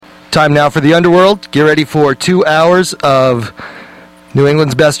Time now for the Underworld. Get ready for 2 hours of New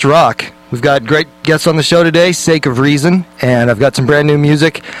England's best rock. We've got great guests on the show today, Sake of Reason, and I've got some brand new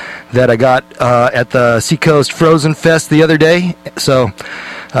music that I got at the Seacoast Frozen Fest the other day. So,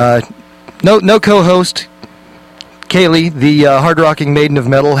 no co-host. Kaylee, the hard-rocking maiden of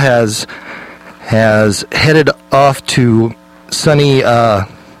metal, has headed off to sunny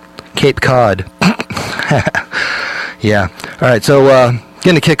Cape Cod. Yeah. All right. So,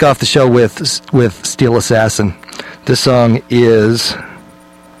 going to kick off the show with Steel Assassin. This song is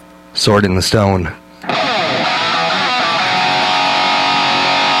Sword in the Stone.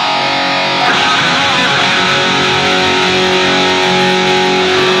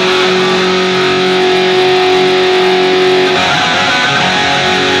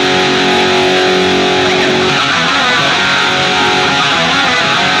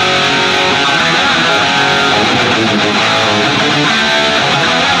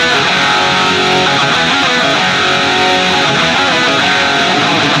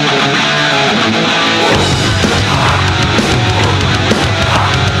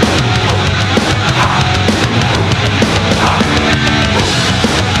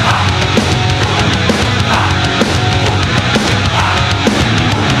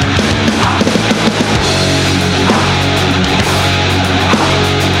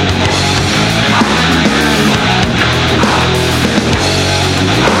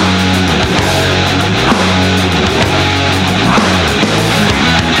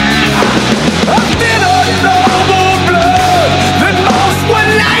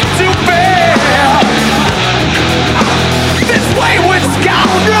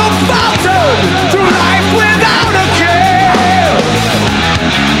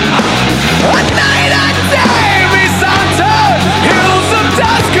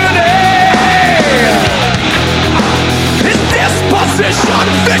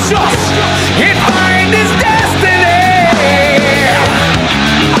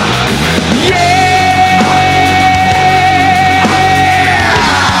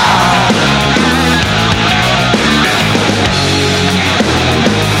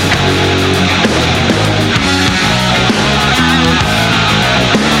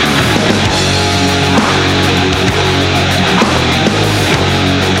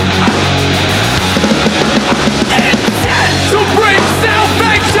 To bring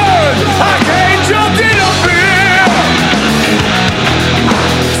salvation, Archangel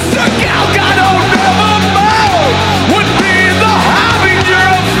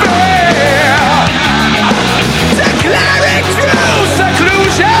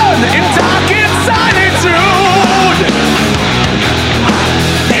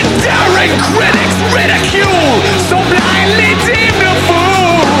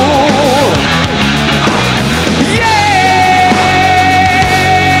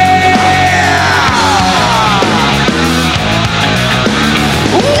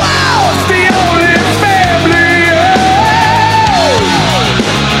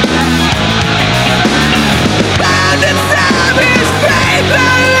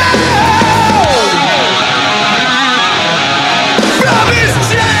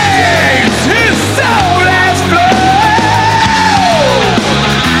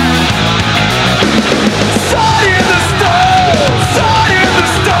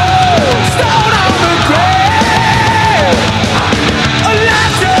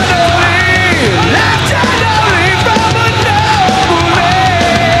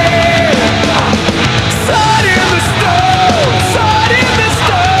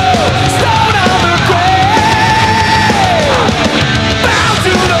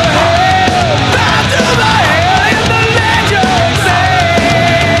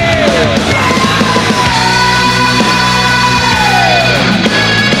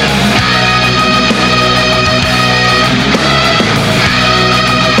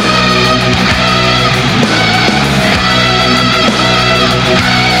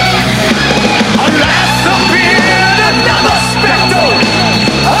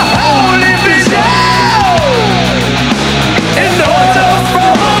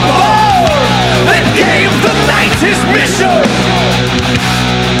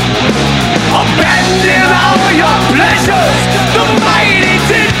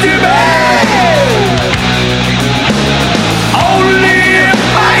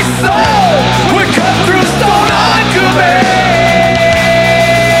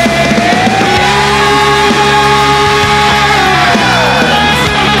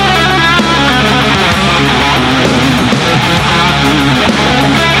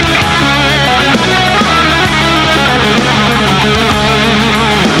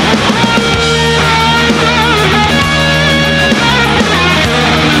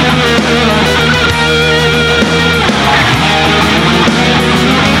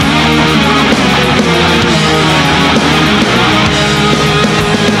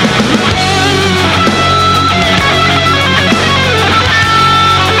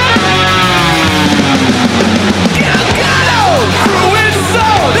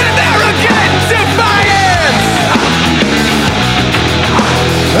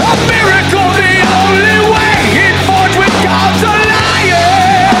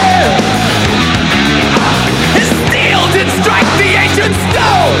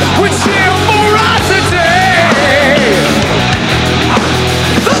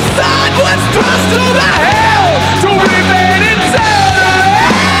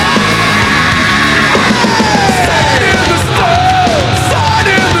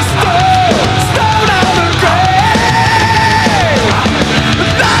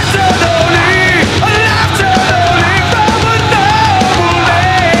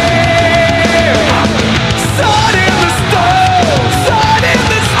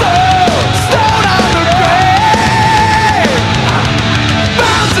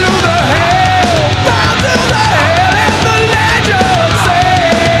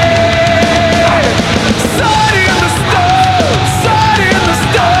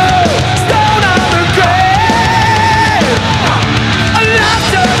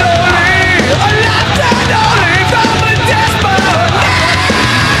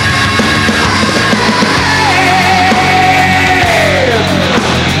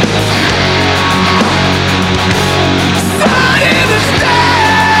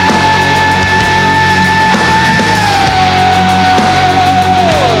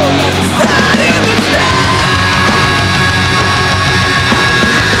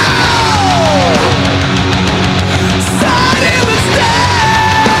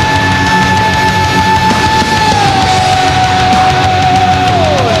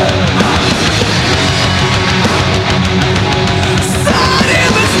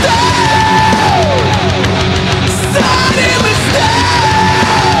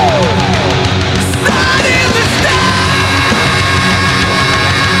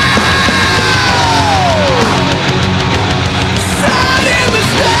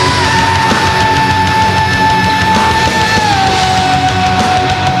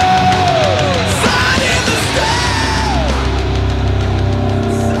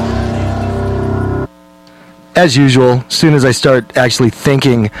as usual, as soon as I start actually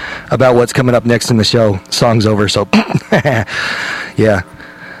thinking about what's coming up next in the show, song's over. So, yeah.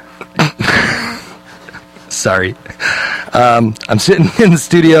 Sorry. I'm sitting in the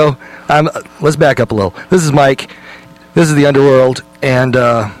studio. Let's back up a little. This is Mike. This is the Underworld, and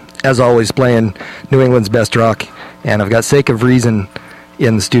as always, playing New England's best rock. And I've got Sake of Reason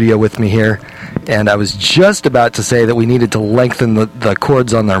in the studio with me here. And I was just about to say that we needed to lengthen the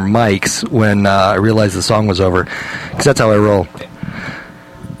cords on their mics when I realized the song was over, because that's how I roll.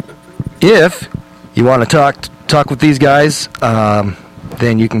 If you want to talk with these guys,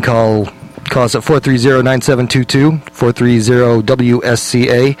 then you can call us at 430-9722,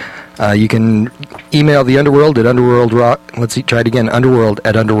 430-WSCA. You can email the Underworld at underworldrock. Let's see, try it again. Underworld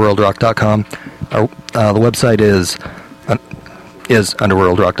at underworldrock.com. The website is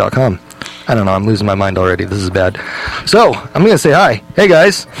underworldrock.com. I don't know. I'm losing my mind already. This is bad. So I'm going to say hi. Hey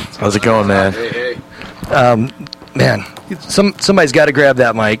guys. How's it going, man? Hey. Man, somebody's got to grab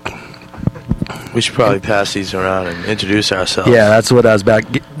that mic. We should probably pass these around and introduce ourselves. Yeah, that's what I was about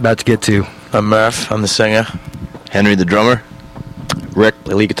to get to. I'm Murph. I'm the singer. Henry, the drummer. Rick,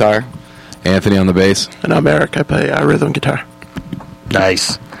 play lead guitar. Anthony on the bass. And I'm Eric. I play rhythm guitar.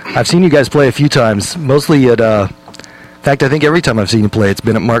 Nice. I've seen you guys play a few times, mostly at, in fact, I think every time I've seen you play, it's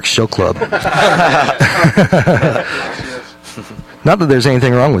been at Mark's Show Club. Not that there's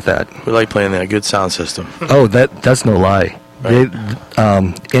anything wrong with that. We like playing that. Good sound system. Oh, that's no lie. Right.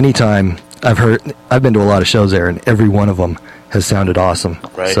 Anytime I've been to a lot of shows there, and every one of them has sounded awesome.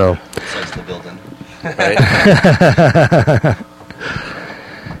 Right. So. Besides the building. Right?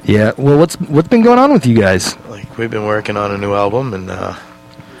 Yeah. Well, what's been going on with you guys? Like, we've been working on a new album, and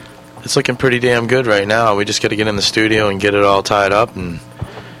it's looking pretty damn good right now. We just got to get in the studio and get it all tied up, and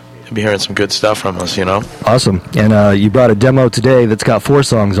you'll be hearing some good stuff from us, you know? Awesome. And you brought a demo today that's got 4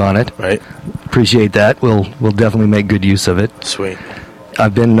 songs on it. Right. Appreciate that. We'll definitely make good use of it. Sweet.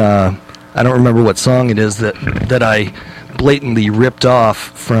 I've been I don't remember what song it is that I blatantly ripped off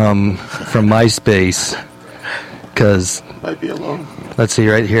from MySpace, because Might be alone. let's see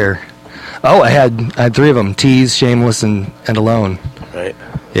right here. Oh, I had 3 of them: Tease, Shameless, and Alone. Right.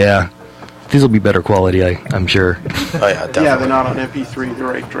 Yeah, these will be better quality, I'm sure. Oh, yeah, definitely. Yeah, they're not on MP3. They're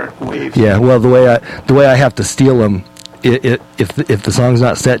right direct waves. Yeah, well, the way I have to steal them, if the song's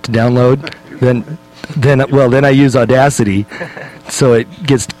not set to download, then I use Audacity, so it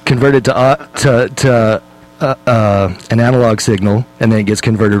gets converted to an analog signal, and then it gets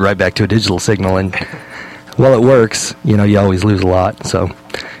converted right back to a digital signal. And while it works, you always lose a lot. So,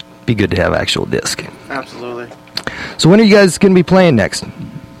 be good to have actual disc. Absolutely. So when are you guys going to be playing next?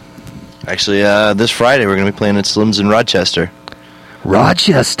 Actually, this Friday we're going to be playing at Slim's in Rochester.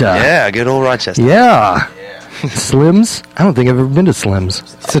 Rochester. Yeah, good old Rochester. Yeah. Slim's? I don't think I've ever been to Slim's.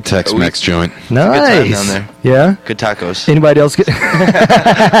 It's a Tex-Mex joint. Nice. Good time down there. Yeah. Good tacos. Anybody else going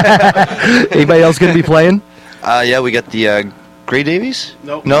to be playing? Yeah, we got the Gray Davies?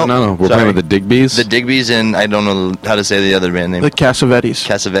 Nope. No. No. We're Sorry. playing with the Digbees. The Digbees, and I don't know how to say the other band name. The Cassavetes.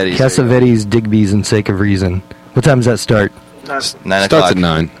 Cassavetes. Cassavetes, Digbees, and Sake of Reason. What time does that start? 9 Starts o'clock. at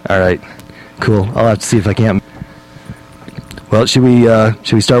 9. All right. Cool. I'll have to see if I can. Well, should we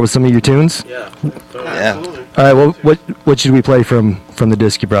start with some of your tunes? Yeah. Yeah. Absolutely. All right. Well, what should we play from the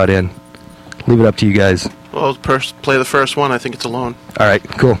disc you brought in? Leave it up to you guys. Well, play the first one. I think it's Alone. All right.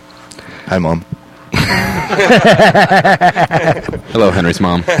 Cool. Hi, Mom. Hello, Henry's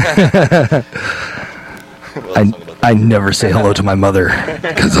mom. I never say hello to my mother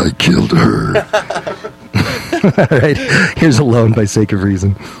because I killed her. All right. Here's Alone by Sake of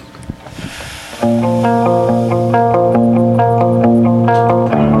Reason.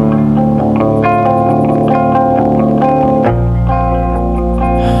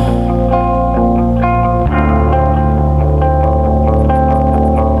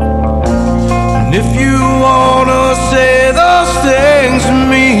 If you wanna say those things to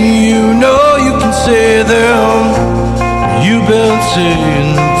me, you know you can say them. You've been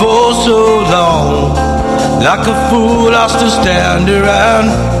saying them for so long. Like a fool, I still stand around.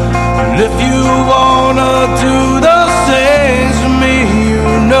 And if you wanna do those things to me, you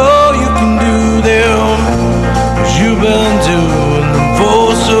know you can do them. 'Cause you've been doing them for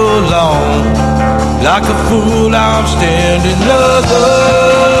so long. Like a fool, I'm standing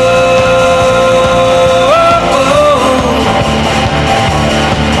alone.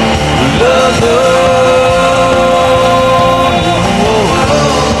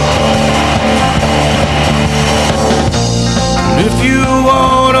 If you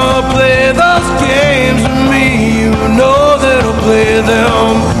wanna play those games with me, you know that I'll play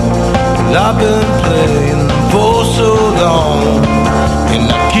them. Well, I've been playing them for so long,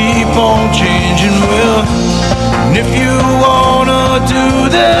 and I keep on changing. Well,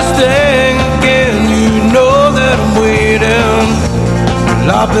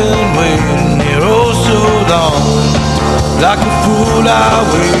 I've been waiting here oh so long. Like a fool I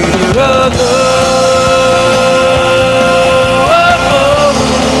waited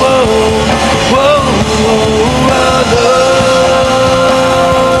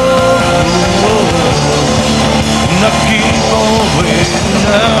and I keep on waiting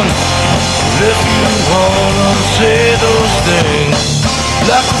and if you wanna say those things,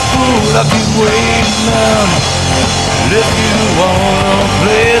 like a fool I keep waiting and if you wanna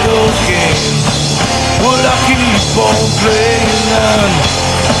play those games, well I keep on playing and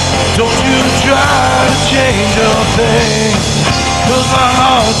don't you try to change a thing, 'cause my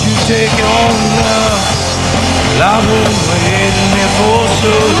heart you take on now. I've been waiting here for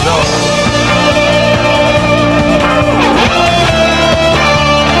so long.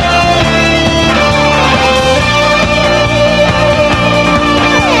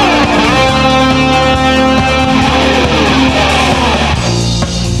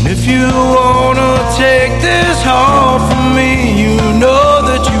 If you wanna take this heart from me, you know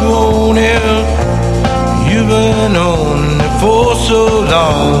that you own it. You've been on it for so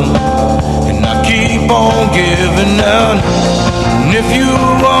long, and I keep on giving out. And if you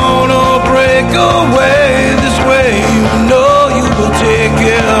wanna break away this way, you know you will take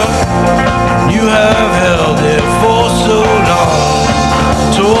it. You have held it for so long,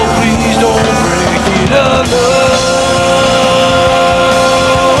 so please don't break it alone.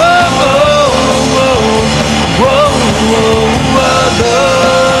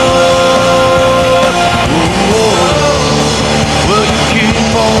 Well, you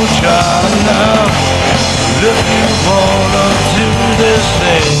keep on trying now. If you wanna do this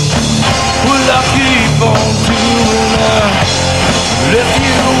thing, well, I keep on doing that. If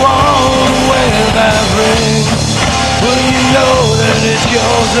you wanna wear that ring, well, you know that it's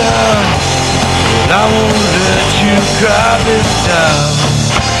yours and I won't let you cry this time.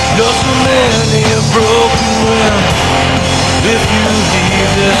 You're so many a broken wind if you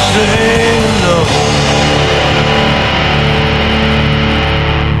leave this thing alone.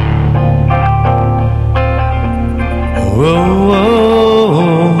 Whoa,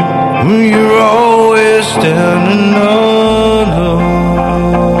 whoa, you're always standing alone.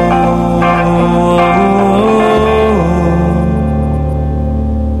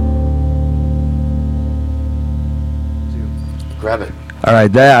 Grab it. All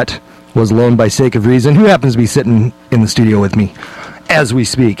right, that was Alone by Sake of Reason, who happens to be sitting in the studio with me as we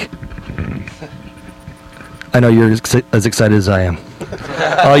speak. I know you're as excited as I am.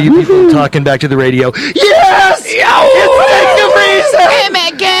 All you people talking back to the radio, yes! It's Sake of Reason!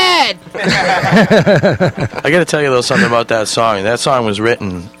 I got to tell you a little something about that song. That song was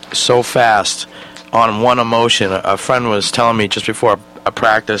written so fast on one emotion. A friend was telling me just before a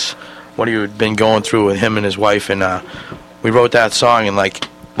practice what he had been going through with him and his wife, and we wrote that song in like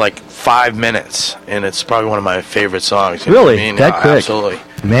 5 minutes, and it's probably one of my favorite songs. You know Really? what I mean? That quick? Absolutely.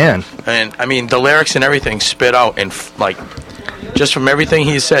 Man. And I mean, the lyrics and everything spit out, and just from everything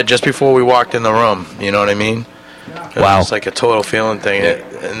he said just before we walked in the room. You know what I mean? Wow. It's like a total feeling thing,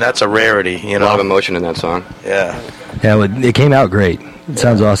 and that's a rarity. You A know, lot of emotion in that song. yeah. Yeah, well, it came out great. It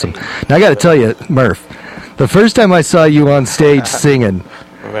sounds awesome. Now, I got to tell you, Murph, the first time I saw you on stage singing,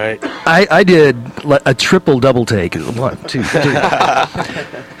 Right. I did a triple double take. 1, 2, 3.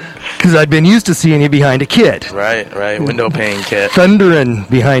 Because I'd been used to seeing you behind a kit. Right. Window pane kit. Thundering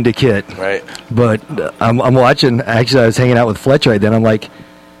behind a kit. Right. But I'm watching. Actually, I was hanging out with Fletch right then. I'm like,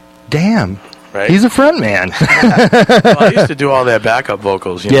 damn, Right. he's a front man. Well, I used to do all their backup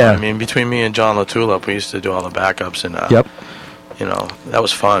vocals. You know Yeah. what I mean? Between me and John LaTulip, we used to do all the backups, and Yep. you know, that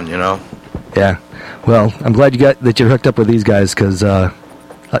was fun. You know. Yeah. Well, I'm glad that you're hooked up with these guys because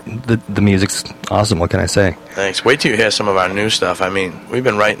the music's awesome. What can I say? Thanks. Wait till you hear some of our new stuff. I mean, we've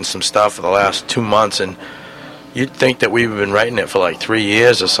been writing some stuff for the last 2 months, and you'd think that we've been writing it for like 3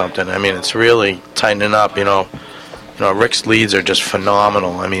 years or something. I mean, it's really tightening up. You know, Rick's leads are just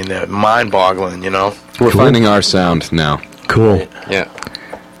phenomenal. I mean, they're mind-boggling. You know. We're Cool. finding our sound now. Cool. Yeah.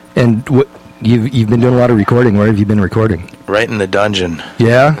 And you've been doing a lot of recording. Where have you been recording? Right in the dungeon.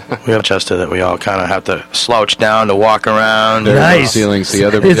 Yeah. We have Chester that we all kind of have to slouch down to walk around. Very low Nice. ceilings. The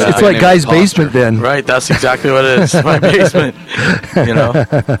other It's guy like named Guy's Foster. basement then. Right, that's exactly what it is. My basement. You know,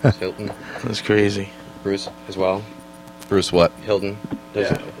 Hilton, it's crazy. Bruce as well. Bruce what? Hilton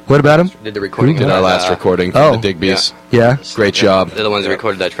What about him? did the recording. Did of our that, last recording for Oh. the Digbees. Yeah. Great job. They're the ones that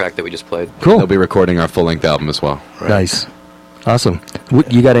recorded that track that we just played. Cool. They'll be recording our full-length album as well. Right. Nice. Awesome.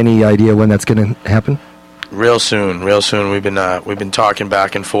 You got any idea when that's going to happen? Real soon. We've been talking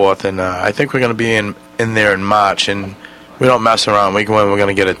back and forth, and I think we're going to be in there in March, and we don't mess around. We go in, we're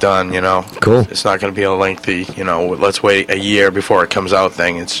going to get it done, you know. Cool. It's not going to be a lengthy, you know, let's wait a year before it comes out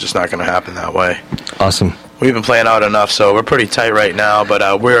thing. It's just not going to happen that way. Awesome. We've been playing out enough, so we're pretty tight right now,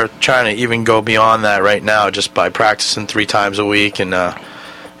 but we're trying to even go beyond that right now just by practicing 3 times a week and,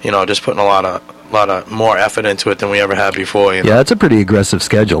 you know, just putting a lot of more effort into it than we ever had before. You know? Yeah, that's a pretty aggressive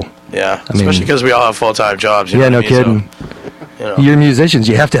schedule. Yeah, I mean, especially because we all have full-time jobs. You Yeah, know no what I mean? kidding. So, you know. You're musicians.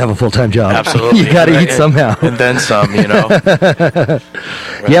 You have to have a full-time job. Absolutely. You got to Right, eat somehow. and then some, you know.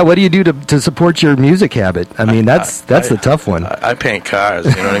 Yeah, what do you do to support your music habit? I mean, that's the tough one. I paint cars,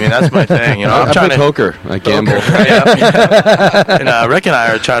 you know what I mean? That's my thing, you know. I'm I trying play to poker. I gamble. yeah. And Rick and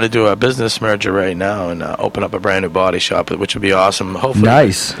I are trying to do a business merger right now and open up a brand new body shop, which would be awesome. Hopefully,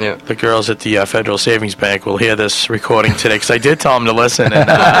 Nice. Yeah. the girls at the Federal Savings Bank will hear this recording today because I did tell them to listen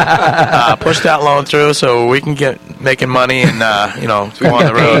and push that loan through so we can get making money and you know go on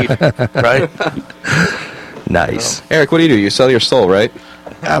the road, right? Nice. Eric, what do? You sell your soul, right?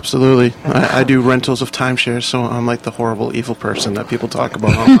 Absolutely. I do rentals of timeshares, so I'm like the horrible, evil person that people talk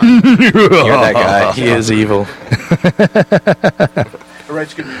about online. You're that guy. He is evil.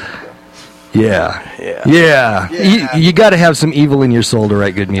 Writes good music, though. Yeah. You got to have some evil in your soul to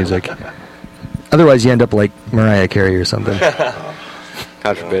write good music. Otherwise, you end up like Mariah Carey or something.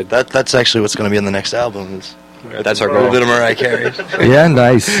 God forbid. That's actually what's going to be on the next album. Is That's our a little goal. bit of Mariah Carey. Yeah,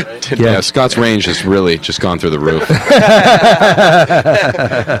 nice. Yeah, Scott's range has really just gone through the roof.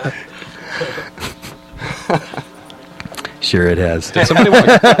 Sure, it has. Did somebody want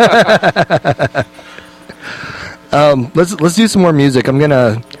Let's do some more music. I'm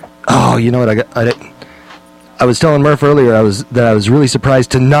gonna. Oh, you know what? I was telling Murph earlier. I was really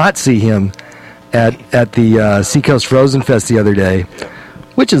surprised to not see him at the Seacoast Frozen Fest the other day,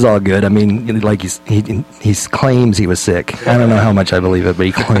 which is all good. I mean, like he claims he was sick. I don't know how much I believe it, but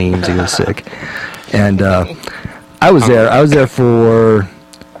he claims he was sick. And I was there. I was there for.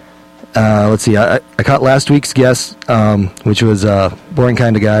 Let's see. I caught last week's guest, which was Boring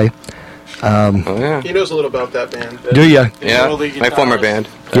Kind of Guy. Oh, yeah. He knows a little about that band. Do you? Yeah, Early my former guitarist. band.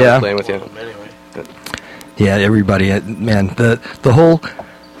 Yeah. Playing with you. Anyway. Yeah, everybody, man, the whole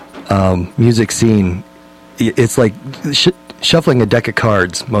music scene, it's like shuffling a deck of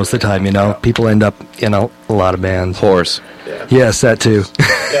cards most of the time, you know. People end up in a lot of bands. horse? Yes, that too.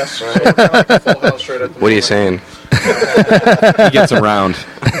 Yes. So kind of like a full house right at the What are you moment. saying? He gets around.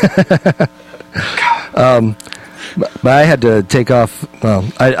 But I had to take off. Well,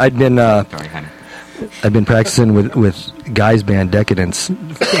 I'd been practicing with Guy's band Decadence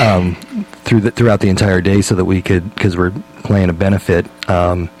throughout the entire day so that we could, because we're playing a benefit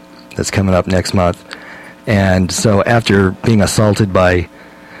that's coming up next month. And so after being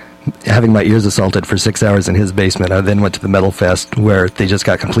having my ears assaulted for 6 hours in his basement, I then went to the Metal Fest where they just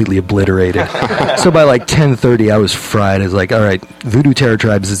got completely obliterated. So by like 10:30, I was fried. I was like, all right, Voodoo Terror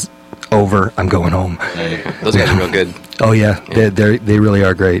Tribes is over. I'm going home. Those guys are real good. Oh, yeah. They really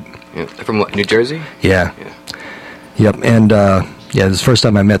are great. Yeah. From what, New Jersey? Yeah. Yeah. Yep. And, yeah, this is the first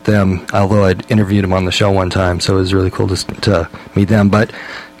time I met them, although I'd interviewed them on the show one time, so it was really cool to meet them. But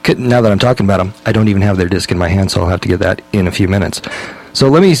now that I'm talking about them, I don't even have their disc in my hand, so I'll have to get that in a few minutes. So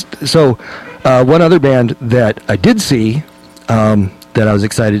one other band that I did see that I was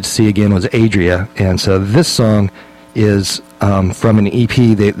excited to see again was Adria. And so this song is from an EP.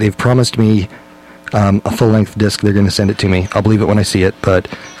 They've promised me a full-length disc. They're going to send it to me. I'll believe it when I see it, but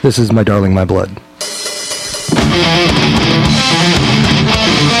this is My Darling, My Blood.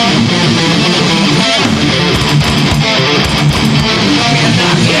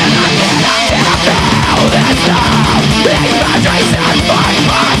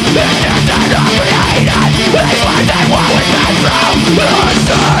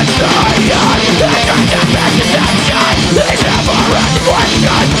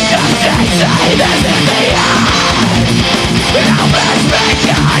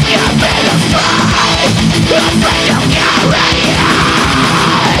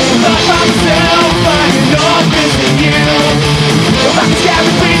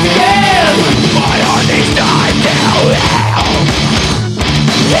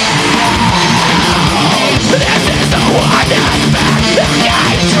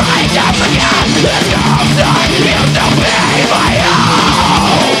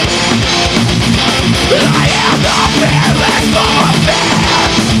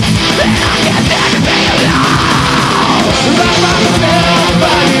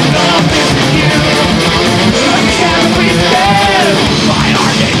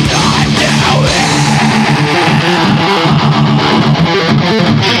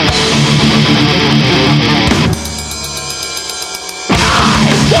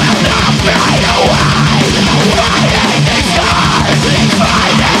 Will not fade away. Why anything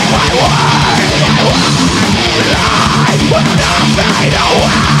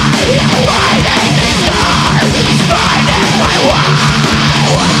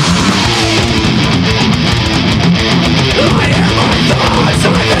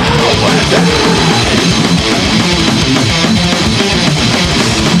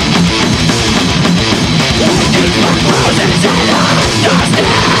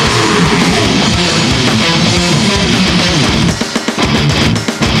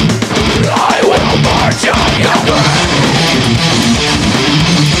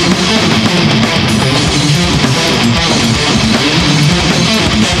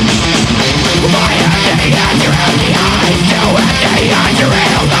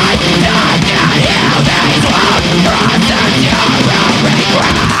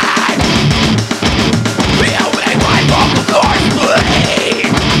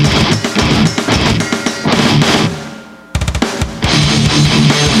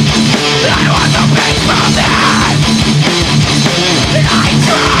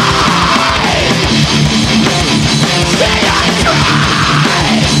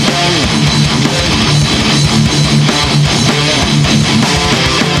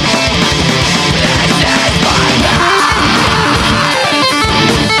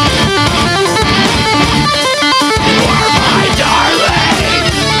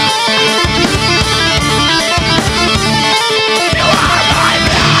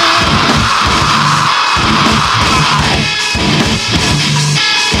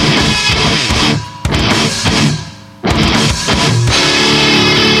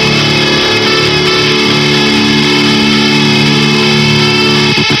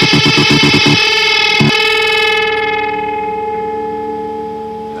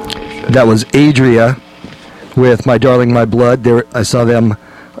That was Adria with My Darling, My Blood. I saw them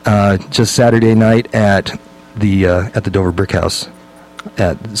just Saturday night at the Dover Brick House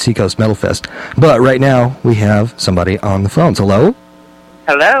at Seacoast Metal Fest. But right now we have somebody on the phones. Hello?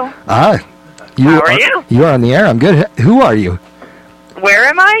 Hello. How are you? You are on the air. I'm good. Who are you? Where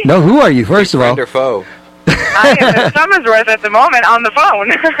am I? No, who are you, first of all? Friend or foe? I am in Summersworth at the moment on the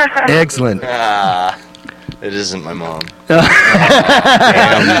phone. Excellent. It isn't my mom. Not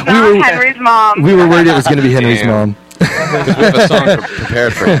Henry's mom. We were worried it was going to be Henry's mom. Because we have a song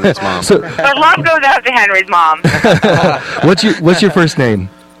prepared for Henry's mom. So, The love goes out to Henry's mom. what's your first name?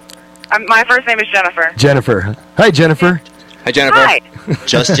 My first name is Jennifer. Jennifer. Hi, Jennifer. Hi, Jennifer. Hi.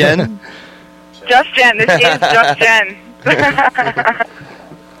 Just Jen? Just Jen. This is Just Jen.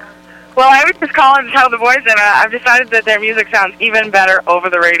 Well, I was just calling to tell the boys that I've decided that their music sounds even better over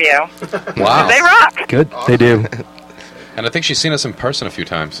the radio. Wow. They rock. Good. They do. And I think she's seen us in person a few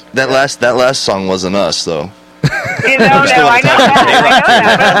times. That last song wasn't us, though. You know, no, I know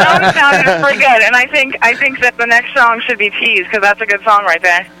that. But it sounded pretty good, and I think that the next song should be Tease, because that's a good song right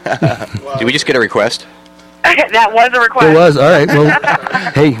there. Did we just get a request? That was a request. It was. All right. Well,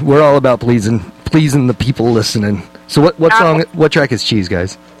 hey, we're all about pleasing the people listening. So what track is Cheese,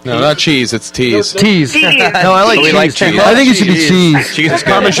 guys? No, not cheese. It's tease. Tease. Tease. No, I like We cheese. like cheese. I think it should be cheese. Cheese is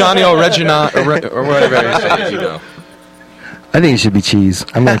Parmigiano Reggiano or whatever it is, you know. I think it should be cheese.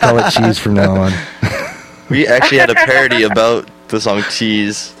 I'm going to call it cheese from now on. We actually had a parody about the song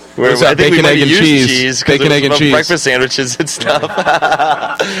Cheese. Where What's that? I think Bacon, we might egg, and have used cheese. 'cause Bacon, it was egg, and about cheese. breakfast sandwiches and stuff.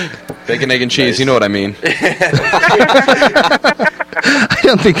 Bacon, egg, and cheese. You know what I mean. I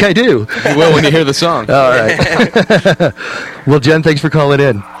don't think I do. You will when you hear the song. All right. Well, Jen, thanks for calling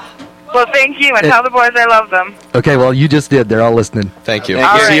in. Well, thank you, and tell the boys I love them. Okay, well, you just did. They're all listening. Thank you.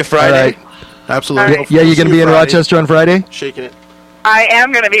 All See right. you Friday. All right. Absolutely. Yeah, you going to be in Friday. Rochester on Friday? Shaking it. I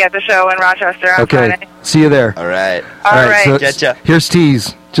am going to be at the show in Rochester on Okay. Friday. See you there. All right. All right. So Getcha. here's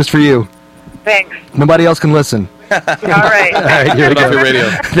Tease, just for you. Thanks. Nobody else can listen. All right. All right, here we Get off go. your radio.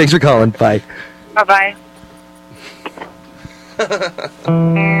 Thanks for calling. Bye. Bye-bye.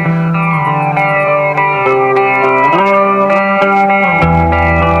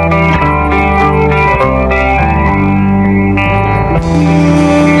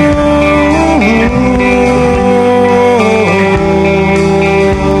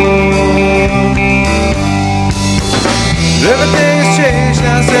 Everything has changed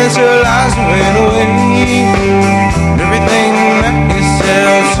now since her lies went away. Everything that you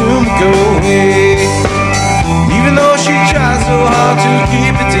said soon go away. Even though she tried so hard to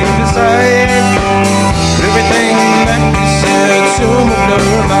keep it deep inside, everything that you said soon will blur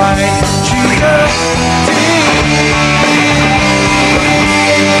her mind. She's a tease.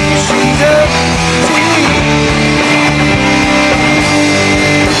 She's a tease.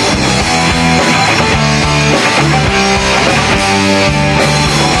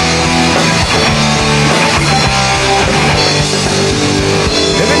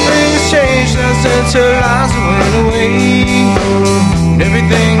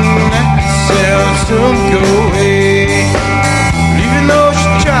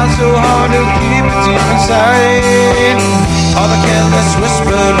 hard to keep it deep inside. All the careless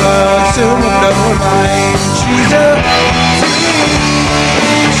whispered words soon will blow her mind. She's a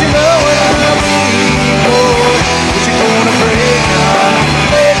tease, you know what I mean, boy. But you're gonna break her,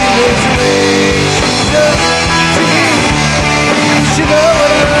 baby, this way. She's a tease, you know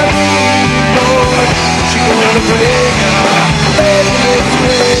what I mean, boy. But you're gonna break her, baby, this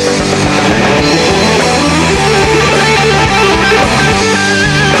way.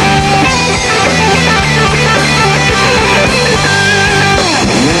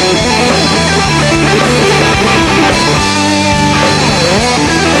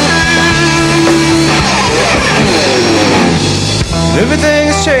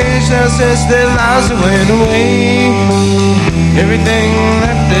 Everything's changed now since their lives went away. Everything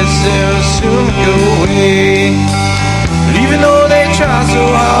that they say will soon go away. But even though they try so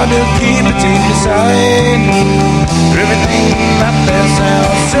hard to keep it deep inside, everything that they say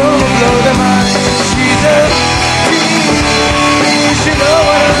will soon blow their mind. She's a tease, you know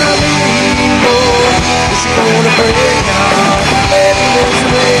what I mean, boy. But she's gonna break out, baby, this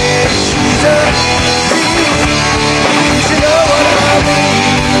way. She's a tease, you know what I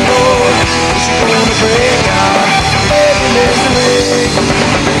mean, boy. But she's gonna break out, baby, this way.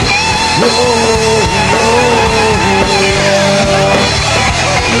 Oh, oh,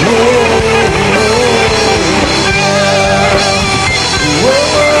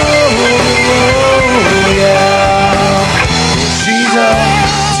 yeah. She's a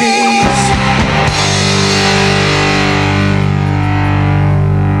tease.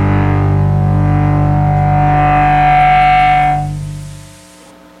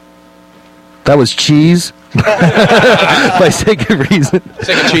 That was Cheese by Sake of Reason.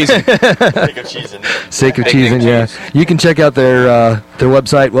 Sake of cheesing. Take a cheese in there. Sake of Big Cheesing, yeah. You can check out their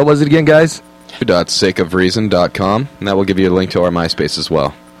website. What was it again, guys? .sakeofreason.com, and that will give you a link to our MySpace as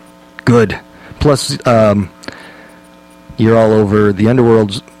well. Good. Plus, you're all over the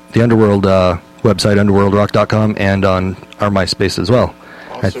Underworld website, underworldrock.com, and on our MySpace as well.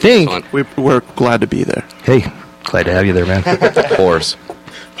 I think. Fun. We're glad to be there. Hey, glad to have you there, man. Horse.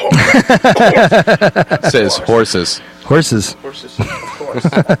 It says horses. Horses. Horses. Horse.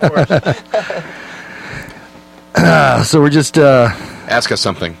 So we're just Ask us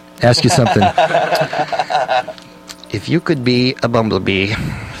something. ask you something. If you could be a bumblebee,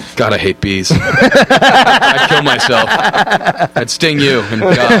 God, I hate bees. I'd kill myself. I'd sting you and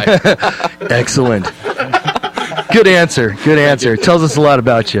die. excellent. Good answer. Good answer. Tells us a lot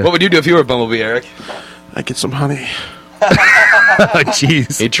about you. What would you do if you were a bumblebee, Eric? I get some honey. Oh,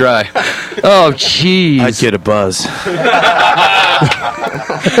 jeez. He'd try. Oh, jeez. I'd get a buzz.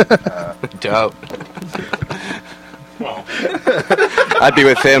 Dope. I'd be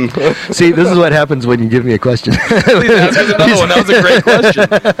with him. See, this is what happens when you give me a question. Please ask us another one. That was a great question.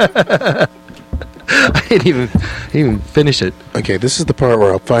 I didn't even finish it. Okay, this is the part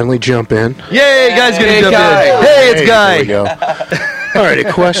where I'll finally jump in. Yay, Guy's gonna jump Guy. in. Hey, it's Guy. There we go. All right,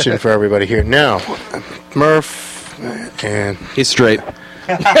 a question for everybody here. Now, Murph and... He's straight.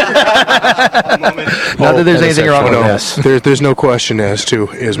 Not that there's anything wrong with this. There's no question as to,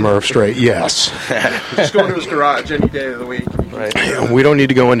 is Murph straight? Yes. Just go into his garage any day of the week. Right. We don't need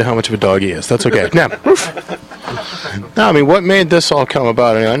to go into how much of a dog he is. That's okay. Now, no, I mean, what made this all come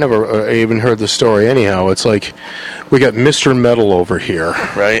about? I never even heard the story anyhow. It's like we got Mr. Metal over here.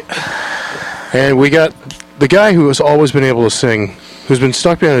 Right? And we got the guy who has always been able to sing, who's been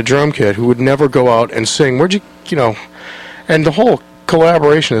stuck behind a drum kit, who would never go out and sing. Where'd you know, and the whole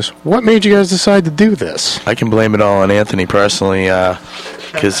collaboration is, what made you guys decide to do this? I can blame it all on Anthony personally,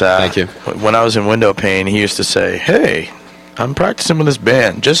 because Thank you. when I was in window pane, he used to say, "Hey, I'm practicing with this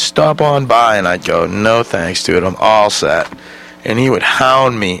band. Just stop on by," and I'd go, "No thanks, dude. I'm all set." And he would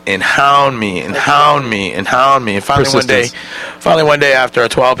hound me and hound me and hound me and hound me. And finally one day after a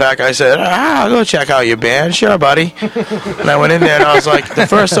 12-pack, I said, I'll go check out your band. Sure, buddy. And I went in there and I was like, the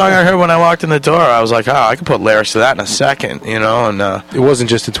first song I heard when I walked in the door, I was like, I could put lyrics to that in a second, you know. And It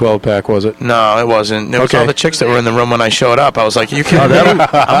wasn't just a 12-pack, was it? no, it wasn't. It was Okay. all the chicks that were in the room when I showed up. I was like, you kidding me? I'm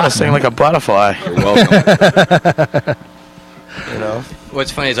going to sing like a butterfly. You're welcome. You know? What's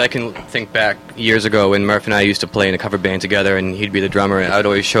funny is I can think back years ago when Murph and I used to play in a cover band together, and he'd be the drummer, and I'd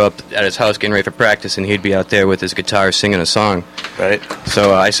always show up at his house getting ready for practice, and he'd be out there with his guitar singing a song. Right?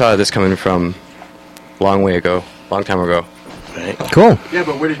 So I saw this coming from a long time ago. Right. Cool. Yeah,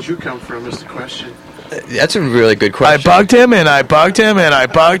 but where did you come from is the question. That's a really good I question. bugged him and I bugged him and I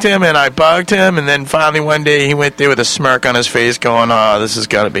bugged him and I bugged him, and then finally one day he went there with a smirk on his face going, this is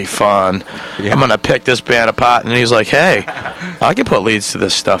going to be fun. I'm going to pick this band apart. And he's like, hey, I can put leads to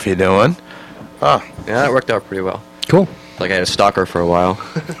this stuff you're doing. Yeah, that worked out pretty well. Cool. like I had a stalker for a while.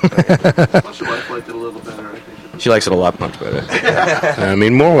 Unless your wife liked it a little better, I think. She likes it a lot much better. I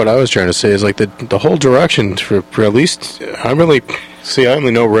mean, more what I was trying to say is like the whole direction for at least I only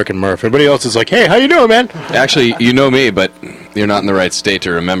know Rick and Murph. Everybody else is like, hey, how you doing, man? Actually, you know me, but you're not in the right state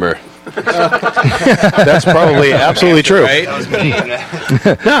to remember. That's probably absolutely true. Right?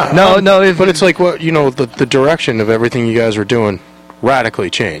 No. But it's like the direction of everything you guys were doing radically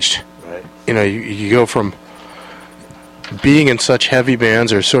changed. Right. You go from being in such heavy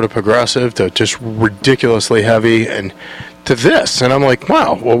bands or sort of progressive to just ridiculously heavy and to this, and I'm like,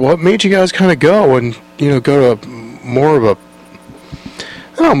 wow. Well, what made you guys kind of go and go to more of a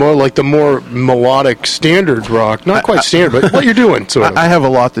more like the more melodic standard rock, not quite standard, but what you're doing, sort of. I have a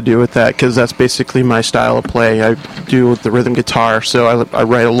lot to do with that because that's basically my style of play. I do the rhythm guitar, so I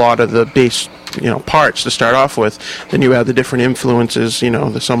write a lot of the bass, parts to start off with. Then you add the different influences,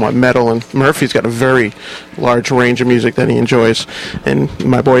 the somewhat metal, and Murphy's got a very large range of music that he enjoys. And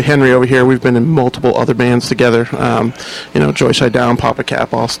my boy Henry over here, we've been in multiple other bands together. Joyside Down, Papa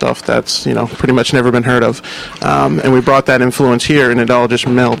Cap, all stuff that's pretty much never been heard of. And we brought that influence here, and it all just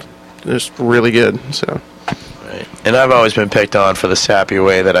melded. It's really good. So. Right. And I've always been picked on for the sappy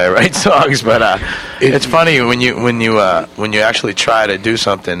way that I write songs, but it's funny when you actually try to do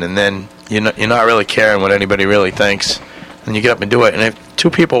something and then you're not really caring what anybody really thinks, and you get up and do it, and if two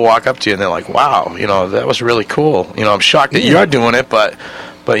people walk up to you and they're like, "Wow, that was really cool," I'm shocked that you're doing it, but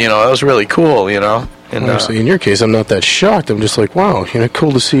that was really cool, And obviously, in your case, I'm not that shocked. I'm just like, wow,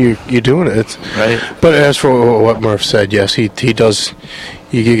 cool to see you doing it. Right. But as for what Murph said, yes, he does.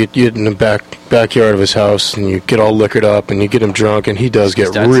 You get in the backyard of his house, and you get all liquored up, and you get him drunk, and he does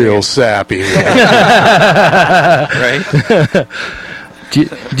get real sappy. Right?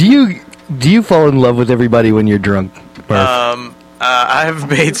 Do you fall in love with everybody when you're drunk, Murph? I've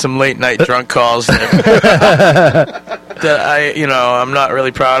made some late night drunk calls that I'm not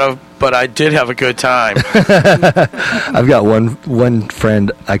really proud of, but I did have a good time. I've got one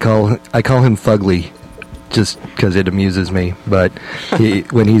friend. I call him Fugly, just because it amuses me. But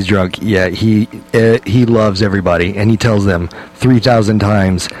when he's drunk, he loves everybody, and he tells them 3,000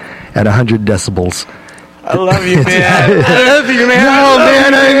 times at 100 decibels. I love you, man. I love you, man. No,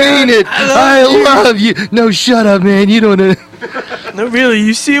 man, I mean it. I love you. No, shut up, man. You don't know. No, really.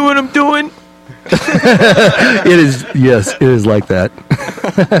 You see what I'm doing? It is, yes, it is like that.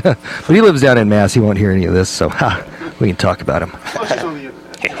 But he lives down in Mass. He won't hear any of this, so we can talk about him.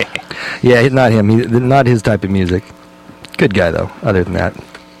 Yeah, not him. Not his type of music. Good guy, though, other than that.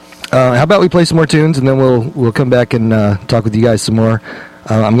 How about we play some more tunes, and then we'll come back and talk with you guys some more.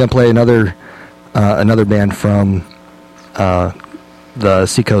 I'm going to play another band from the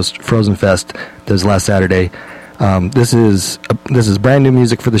Seacoast Frozen Fest that was last Saturday. This is brand new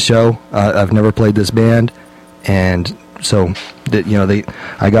music for the show. I've never played this band, and so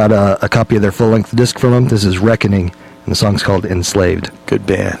I got a copy of their full length disc from them. This is Reckoning, and the song's called Enslaved. Good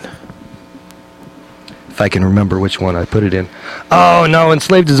band. If I can remember which one I put it in. Oh no,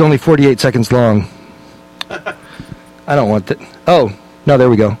 Enslaved is only 48 seconds long. I don't want that. Oh no, there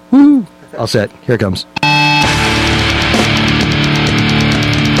we go. Woo! All set. Here it comes.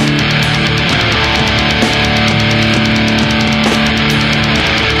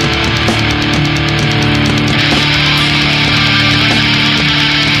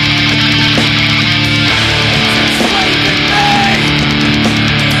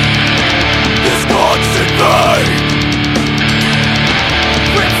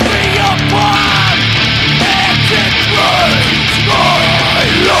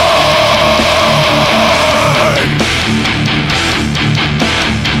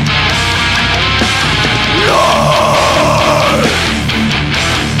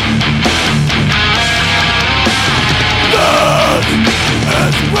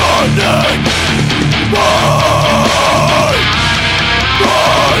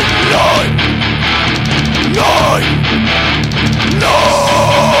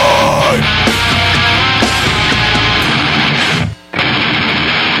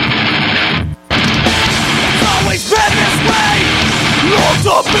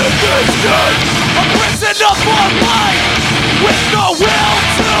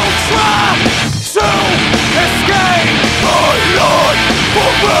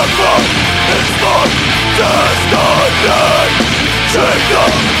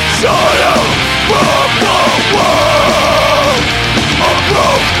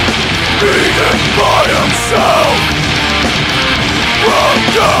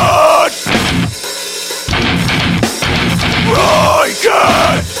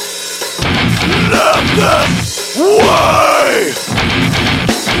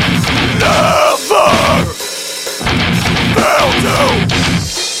 Never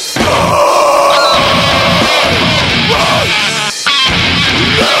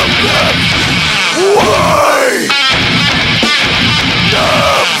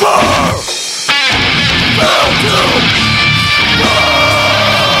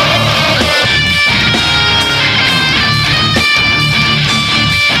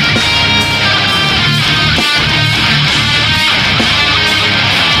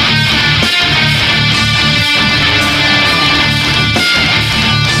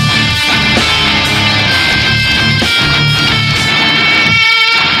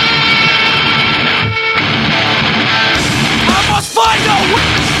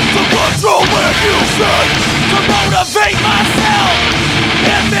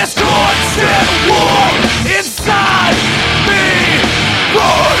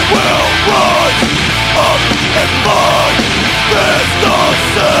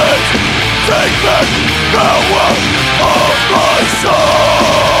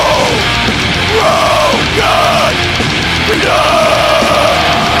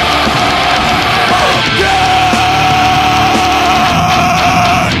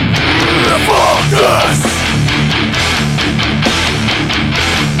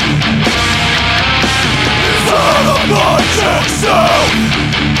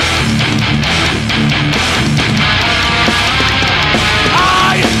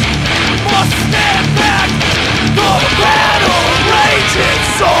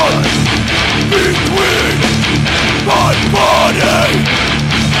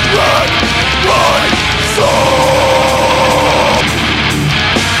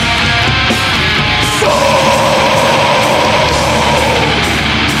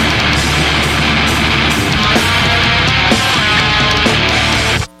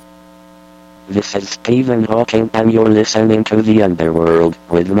This is Stephen Hawking and you're listening to The Underworld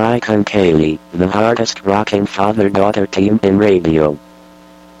with Mike and Kaylee, the hardest rocking father-daughter team in radio.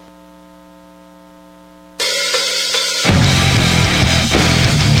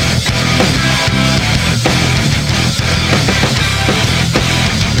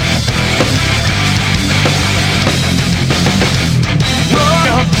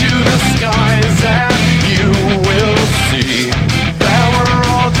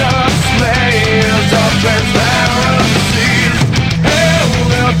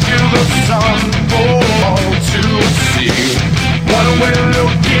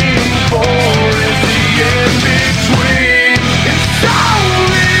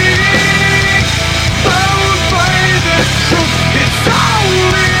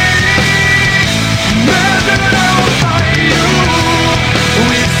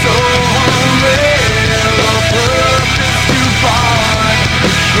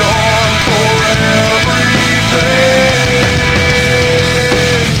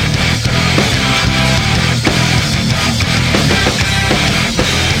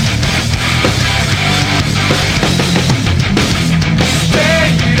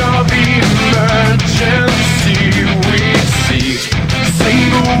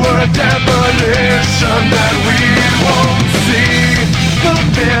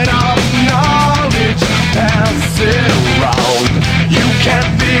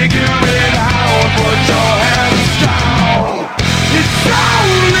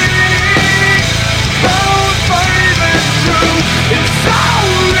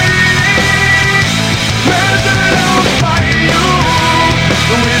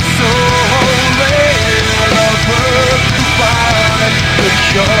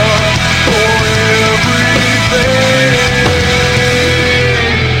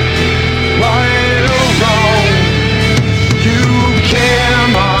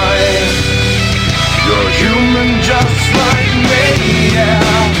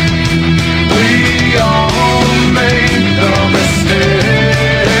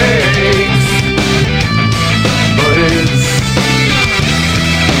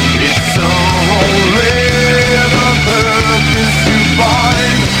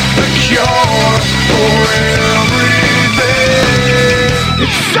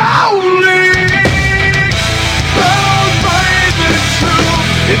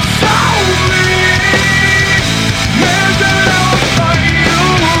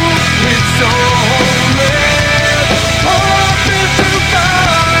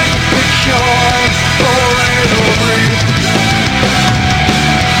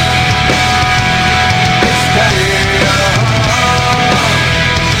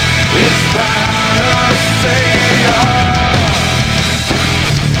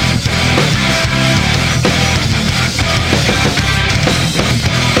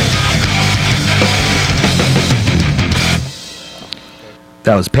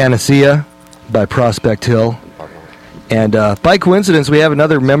 That was Panacea by Prospect Hill. And by coincidence, we have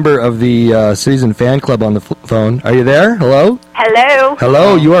another member of the Season Fan Club on the phone. Are you there? Hello? Hello.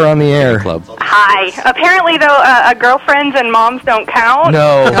 Hello, you are on the air. Hi. Apparently, though, girlfriends and moms don't count.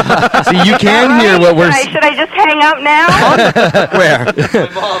 No. See, you can hear what we're... Should I just hang up now? Where?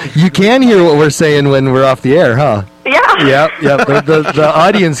 You can hear what we're saying when we're off the air, huh? Yeah. Yep. The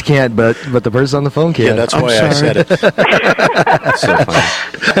audience can't, but the person on the phone can. Yeah, that's why I said it. That's so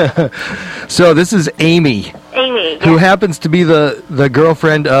funny. So this is Amy. Amy. Who happens to be the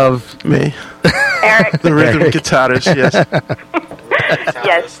girlfriend of... Me. Eric. The rhythm guitarist, yes.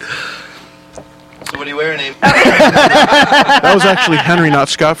 Yes. So what are you wearing, Amy? That was actually Henry, not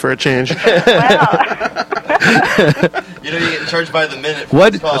Scott, for a change. You know you get charged by the minute.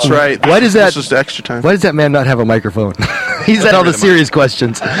 What? That's right. Why does that? This is the extra time. Why does that man not have a microphone? He's at all the serious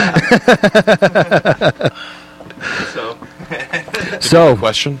questions. So.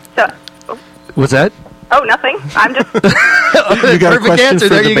 Question. What's that? Oh, nothing. I'm just... You got a Perfect question answer.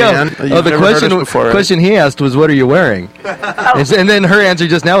 for There the you band? go. You've Oh, the never heard us before, right? question he asked was, "What are you wearing?" And then her answer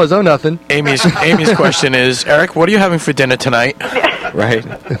just now is, "Oh, nothing." Amy's question is, Eric, what are you having for dinner tonight? Right.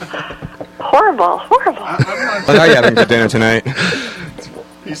 Horrible. What are you having for dinner tonight?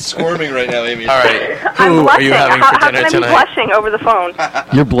 He's squirming right now, Amy. All right. I'm Who are blushing. you having How for can dinner I be tonight? blushing over the phone?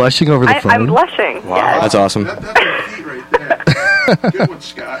 You're blushing over the phone. I'm blushing. Wow. Yes. That's awesome. That's a feat right there. Good one,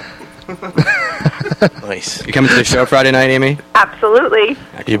 Scott. Nice. You coming to the show Friday night, Amy? Absolutely.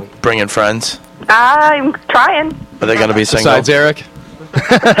 You bringing friends? I'm trying. Are they going to be single? Besides Eric?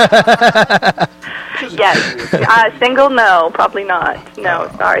 Yes. Single? No, probably not. No,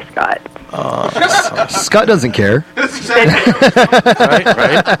 sorry, Scott. Scott doesn't care. Right.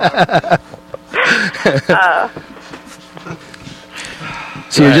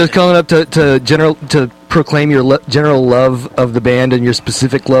 So you're just calling up to proclaim your general love of the band and your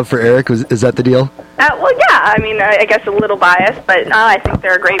specific love for Eric. Is that the deal? Well, yeah. I mean, I guess a little biased, but I think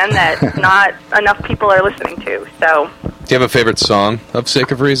they're a great band that not enough people are listening to. So. Do you have a favorite song of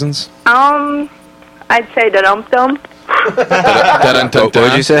Sake of Reasons? I'd say da dum dum. What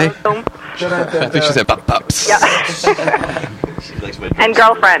would you say? I think she said pop pops. Yeah. And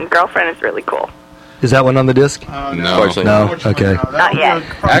girlfriend is really cool. Is that one on the disc? No. Okay. Not yet.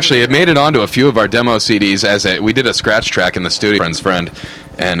 Actually, it made it onto a few of our demo CDs we did a scratch track in the studio. Friend,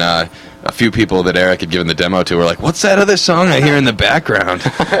 and a few people that Eric had given the demo to were like, "What's that other song I hear in the background?"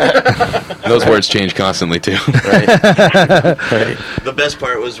 Those words change constantly too. Right. The best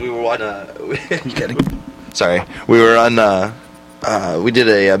part was we were watching. We were on. We did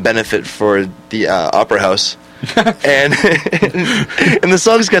a benefit for the Opera House. and the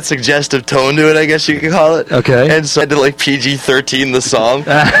song's got suggestive tone to it, I guess you could call it. Okay. And so I did like PG-13 the song.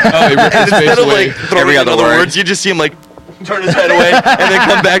 And instead of like throwing in other words, you just see him like turn his head away and then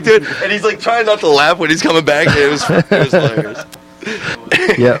come back to it. And he's like trying not to laugh when he's coming back. It was hilarious.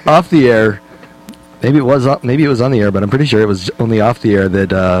 Yeah, off the air. Maybe it was on the air, but I'm pretty sure it was only off the air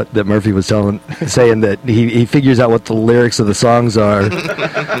that Murphy was saying that he figures out what the lyrics of the songs are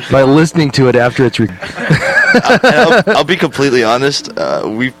by listening to it after it's. I'll be completely honest.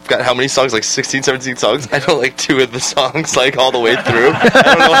 We've got how many songs? Like 16, 17 songs. I know like 2 of the songs like all the way through. I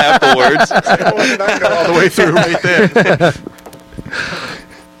don't know half the words. I got all the way through right there.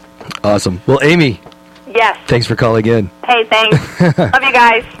 Awesome. Well, Amy. Yes. Thanks for calling in. Hey, thanks. Love you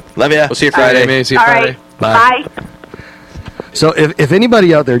guys. Love ya. We'll see you Friday, Amy. See you All Friday. right. Bye. So if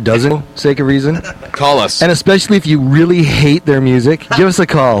anybody out there doesn't, Sake of Reason, call us. And especially if you really hate their music, give us a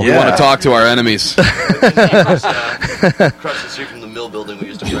call. We want to talk to our enemies. Across the street from the mill building we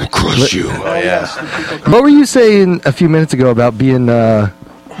used to practice. Crush you. Oh, yeah. What were you saying a few minutes ago about being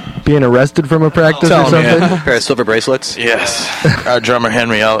arrested from a practice or something? A pair of silver bracelets. Yes. Our drummer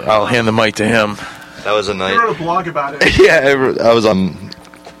Henry, I'll hand the mic to him. That was a night. I wrote a blog about it. Yeah, I was on.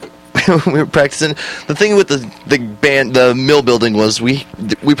 We were practicing. The thing with the band, the mill building, was we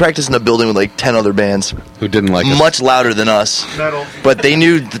practiced in a building with like 10 other bands who didn't like us. Much louder than us. Metal. But they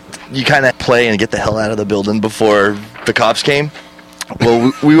knew you kind of play and get the hell out of the building before the cops came.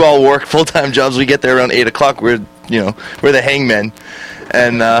 Well, we all work full-time jobs. We get there around 8 o'clock. We're the hangmen,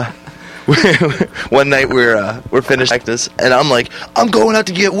 and one night we're finished practice, and I'm like, I'm going out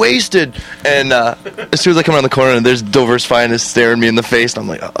to get wasted. And as soon as I come around the corner, and there's Dover's Finest staring me in the face, and I'm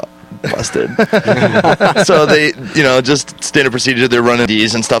like, busted. So they, just standard procedure. They're running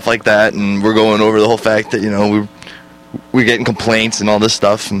these and stuff like that, and we're going over the whole fact that we're getting complaints and all this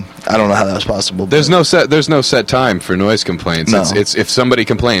stuff, and I don't know how that was possible. There's no set time for noise complaints. No. It's if somebody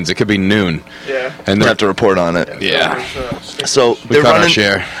complains, it could be noon. Yeah. And they have to report on it. Yeah. So we they're cut running. Our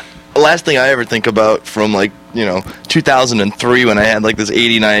share. The last thing I ever think about from 2003 when I had like this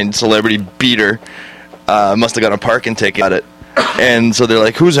 '89 Celebrity beater, must have got a parking ticket at it, and so they're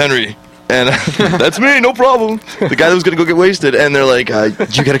like, "Who's Henry?" And that's me, no problem. The guy that was gonna go get wasted, and they're like,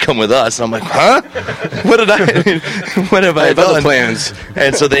 "You gotta come with us." And I'm like, "Huh? What have I done?" The plans.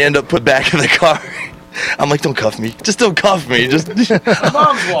 And so they end up put back in the car. I'm like, don't cuff me. Just don't cuff me. Just not in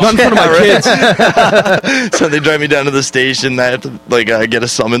front of my kids. So they drive me down to the station. I have to get a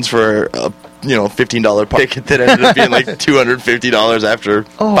summons for a $15 ticket that ended up being like $250 after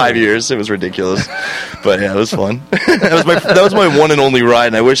 5 years. It was ridiculous, but yeah, it was fun. that was my one and only ride.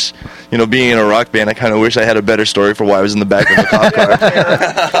 And I wish, being in a rock band, I kind of wish I had a better story for why I was in the back of the cop car.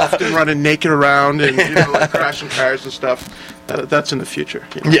 Often running naked around and crashing cars and stuff. That's in the future.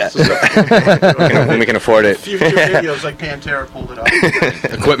 Yeah. When we can afford it. Future videos like Pantera pulled it off.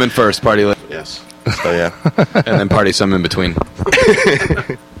 Equipment first, party later. Yes. So yeah. And then party some in between.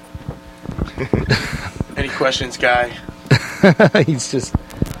 Any questions, Guy? He's just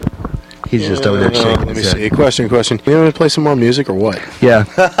over there shaking. Let me see. Question. You want to play some more music or what? Yeah.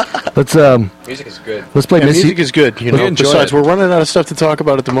 Let's music is good. Let's play music is good. Besides, we're running out of stuff to talk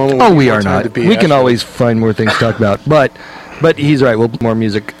about at the moment. Oh, we are not. We can always find more things to talk about. But he's right. We'll play more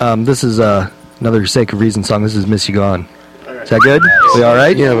music. This is another Sake of Reason song. This is "Miss You Gone." Is that good? We all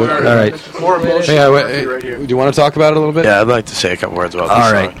right? Yeah. All right. More emotion. Do you want to talk about it a little bit? Yeah, I'd like to say a couple words about this All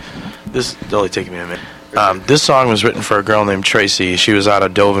song. right. This is only taking me a minute. This song was written for a girl named Tracy. She was out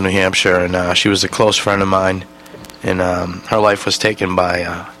of Dover, New Hampshire, and she was a close friend of mine. And her life was taken by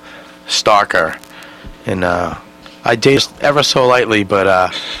a stalker. And I dated ever so lightly,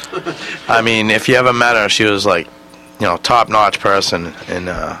 but I mean, if you ever met her, she was like, top-notch person. And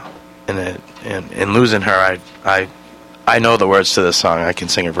losing her, I know the words to this song. I can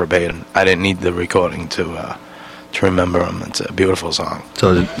sing it verbatim. I didn't need the recording to to remember him. It's a beautiful song.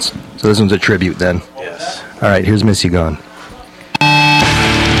 So this one's a tribute then. Yes. All right, here's Miss You Gone.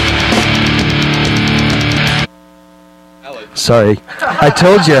 Sorry, I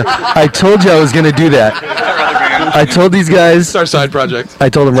told you I was going to do that. I told these guys. It's our side project. I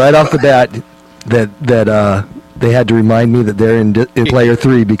told them right off the bat that they had to remind me that they're in player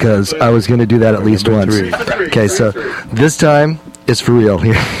 3 because I was going to do that at least once. Okay, so this time it's for real.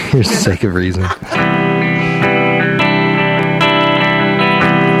 Here's the sake of reason.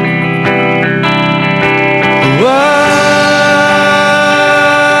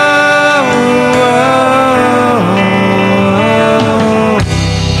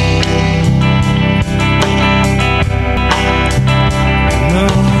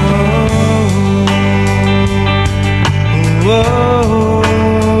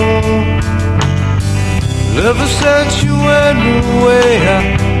 Ever since you went away,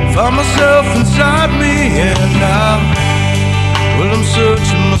 I found myself inside me, and now, well, I'm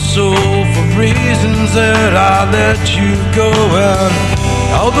searching my soul for reasons that I let you go. And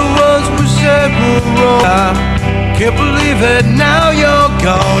all the ones we said were wrong. I can't believe it, now you're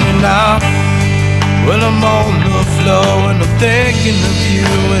gone, and now, well, I'm on the floor and I'm thinking of you,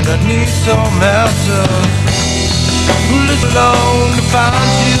 and I need some answers. Well, it's long to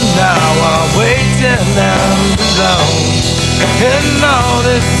find you now. I'm waiting and alone, and all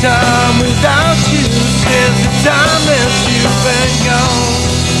this time without you, since the time that you've been gone.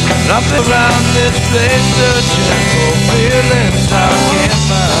 I've been around this place searching for feelings I can't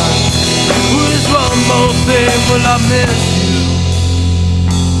find. Well, there's one more thing, will I miss you?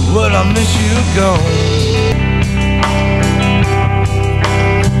 Will I miss you gone?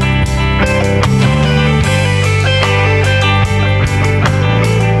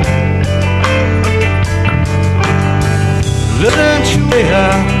 Didn't you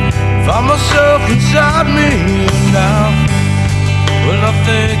hear? Found myself inside me now. Well, I'm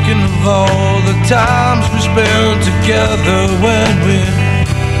thinking of all the times we spent together when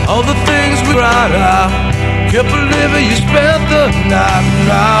all the things we tried out. Can't believe it, you spent the night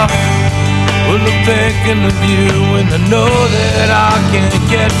now. Well, I'm thinking of you, and I know that I can't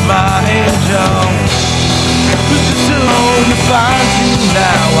get my angel. Cause it's too long to find you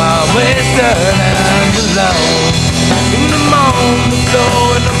now. I'm wasted and alone. In the moment,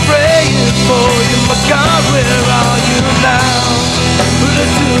 though, and I'm praying for you, my God, where are you now? But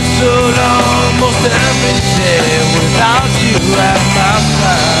it took so long, most every day, without you at my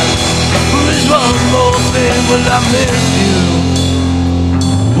side. But there's one more thing, will I miss you?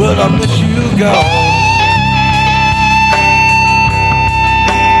 Will I miss you gone?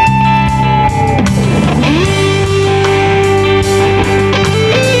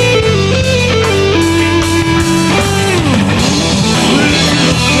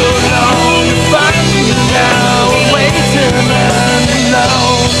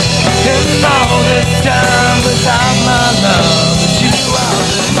 And all this time without my love, but you out of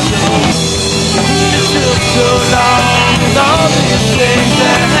the it took so long, and all these things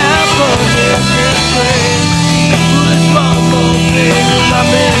that happened in this place. There's one more thing, will I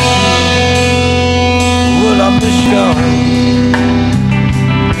miss you? Will I miss you?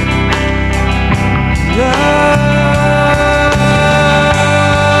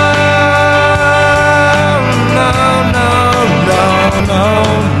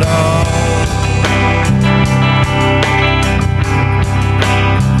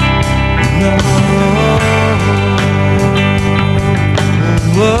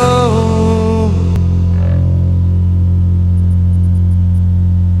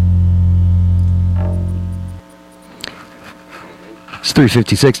 It's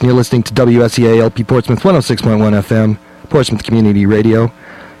 3:56, and you're listening to WSEA LP Portsmouth 106.1 FM, Portsmouth Community Radio.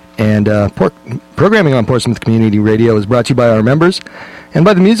 And programming on Portsmouth Community Radio is brought to you by our members and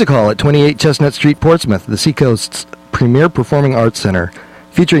by the Music Hall at 28 Chestnut Street, Portsmouth, the Seacoast's premier performing arts center,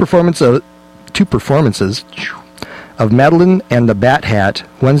 featuring two performances of Madeline and the Bat Hat,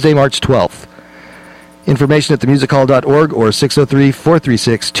 Wednesday, March 12th. Information at themusichall.org or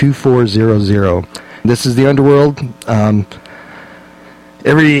 603-436-2400. This is the Underworld.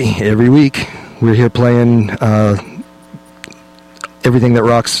 Every week we're here playing everything that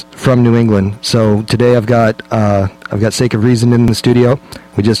rocks from New England. So today I've got Sake of Reason in the studio.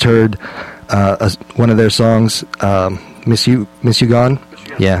 We just heard one of their songs, Miss You Gone.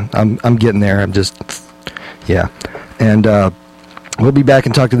 Yeah, I'm getting there. And we'll be back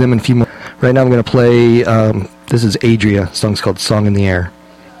and talk to them in a few more. Right now I'm going to play. This is Adria. The song's called "Song in the Air."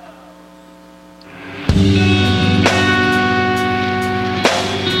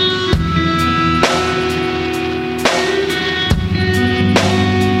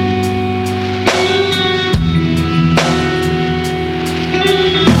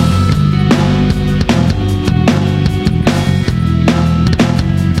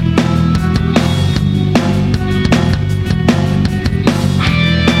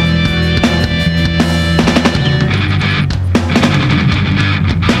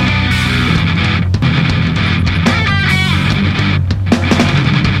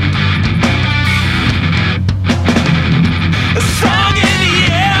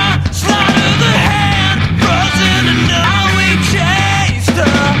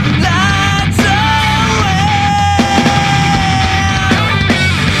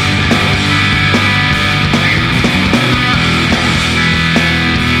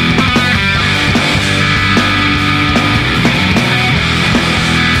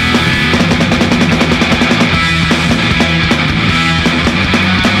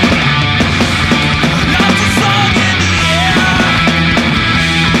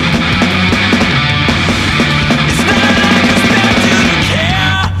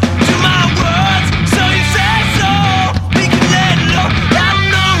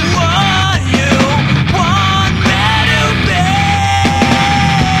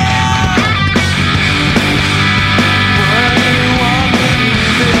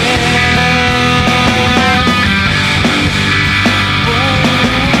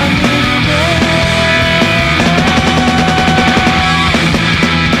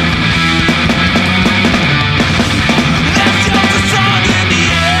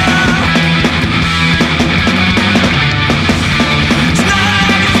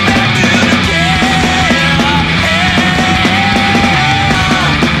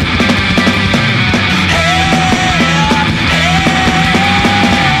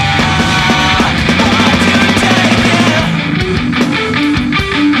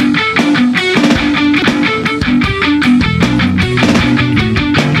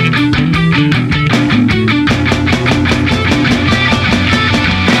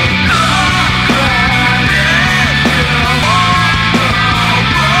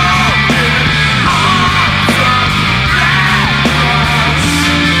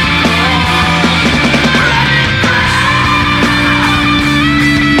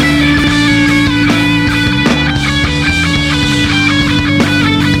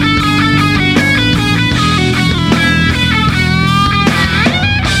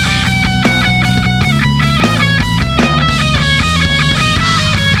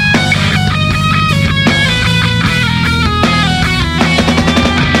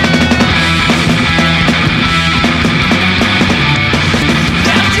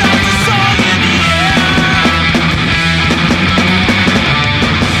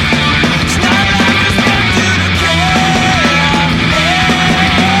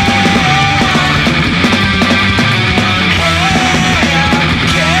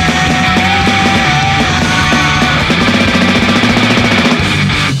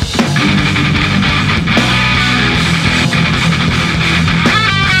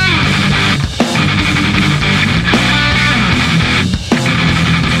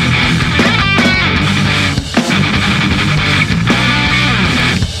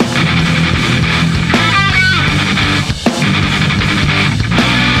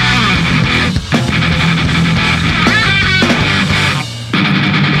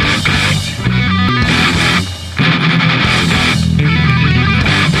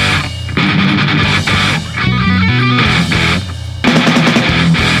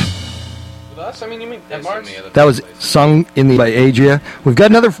 That was sung by Adria. We've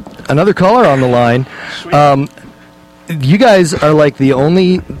got another caller on the line. You guys are like the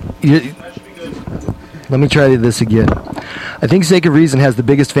only. Let me try this again. I think Sake of Reason has the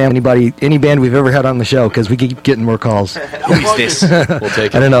biggest fan of any band we've ever had on the show because we keep getting more calls. Who is this? We'll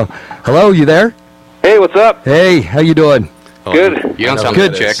take it. I don't know. Hello, you there? Hey, what's up? Hey, how you doing? Good. You don't sound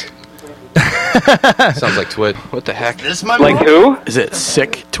Good. like Chick. Sounds like Twit. What the heck? Like who? Is it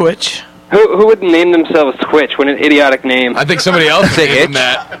Sick Twitch? Who would name themselves Twitch? What an idiotic name. I think somebody else named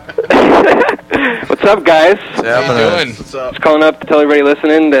that. What's up, guys? How you doing? Just calling up to tell everybody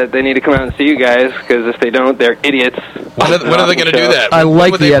listening that they need to come out and see you guys, because if they don't, they're idiots. When are they going to do that? I when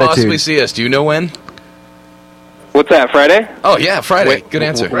like would the they attitude. possibly see us? Do you know when? What's that, Friday? Oh, yeah, Friday. Good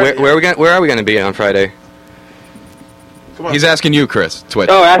answer. Where are we going to be on Friday? He's asking you, Chris. Twitch.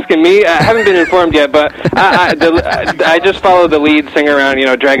 Oh, asking me? I haven't been informed yet, but I just follow the lead singer around,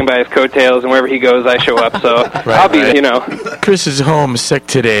 dragging by his coattails, and wherever he goes, I show up, so I'll be, Chris is home sick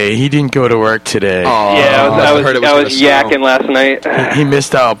today. He didn't go to work today. Yeah, I was yakking last night. He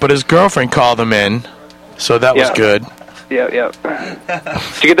missed out, but his girlfriend called him in, so that was good. Yeah.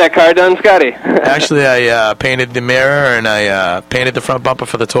 Did you get that car done, Scotty? Actually, I painted the mirror and I painted the front bumper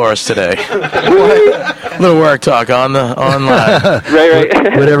for the Taurus today. Little work talk online.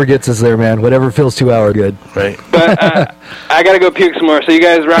 Right. Whatever gets us there, man. Whatever fills 2 hour good. Right. But I gotta go puke some more. So you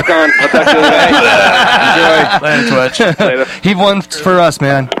guys rock on. I'll talk to you later. Enjoy. Later, Twitch. Later. He won for us,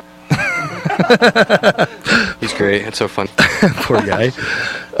 man. He's great. It's so fun. Poor guy.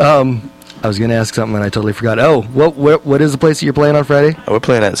 I was going to ask something and I totally forgot. Oh, what is the place that you're playing on Friday? We're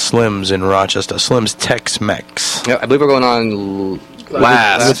playing at Slim's in Rochester. Slim's Tex-Mex. Yeah, I believe we're going on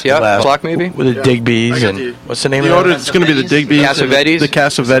last o'clock maybe? With the Digby's and what's the name of it? It's going to be the Digby's. Cassavetes? The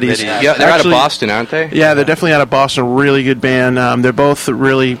Cassavetes. Yeah, they're out of Boston, aren't they? Yeah, they're definitely out of Boston. Really good band. They're both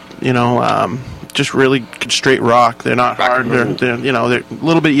really, just really straight rock. They're not hard. They're a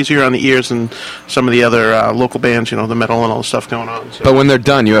little bit easier on the ears than some of the other local bands. The metal and all the stuff going on. So. But when they're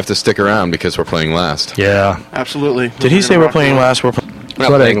done, you have to stick around because we're playing last. Yeah, absolutely. Did he say we're playing last? We're not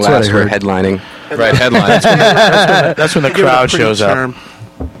playing last. We're headlining. Right, headlines. That's when the crowd shows up.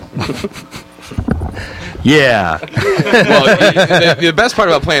 Yeah. Well, the best part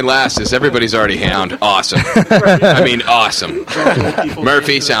about playing last is everybody's already hound. Awesome. I mean, awesome.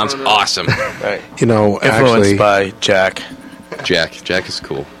 Murphy sounds awesome. Right. Influenced Influenced by Jack. Jack is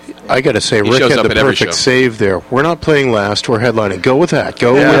cool. I got to say, He Rick shows had up the at every perfect show. save there. We're not playing last. We're headlining. Go with that.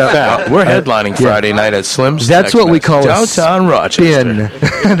 Go with that. We're headlining Friday night at Slim's. That's what we Tex-Mex. call a downtown Rochester.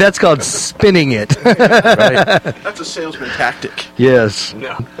 spin. That's called spinning it. Right. That's a salesman tactic. Yes.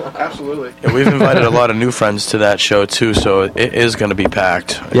 No, absolutely. Yeah, we've invited a lot of new friends to that show too, so it is going to be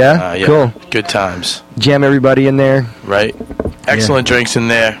packed. Yeah? Cool. Good times. Jam everybody in there. Right. Excellent drinks in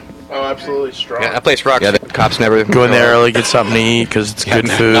there. Oh, absolutely strong. Yeah, that place rocks. Yeah, The cops never Go in there early, get something to eat because it's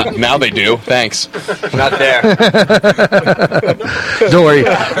good food. Now they do. Thanks. Not there. Don't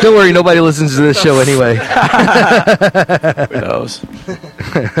worry. Nobody listens to this show anyway. Who knows?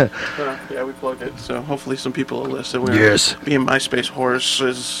 Yeah, we plugged it. So hopefully some people will listen. We're Yes. being MySpace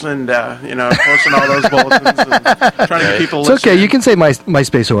horses and posting all those bulletins and trying to get people. It's okay. You can say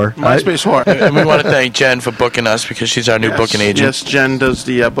MySpace whore. MySpace whore. And we want to thank Jen for booking us because she's our new booking agent. Yes, Jen does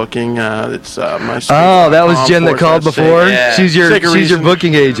the booking. It's MySpace. Oh, that was Jen that called before. Yeah. She's your Sake of Reason.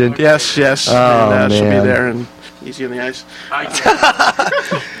 booking agent. Yes. Oh, and, she'll be man. there and easy on the ice.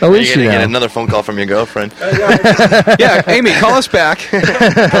 Oh, is You're she gonna get now? another phone call from your girlfriend. Yeah, Amy, call us back.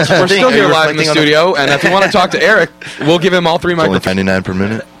 We're still here live in the studio, and if you want to talk to Eric, we'll give him all three Only microphones. 99 per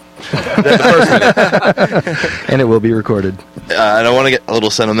minute. And it will be recorded. I don't want to get a little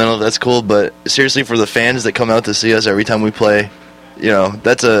sentimental. That's cool, but seriously, for the fans that come out to see us every time we play,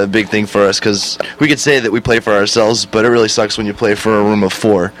 that's a big thing for us because we could say that we play for ourselves, but it really sucks when you play for a room of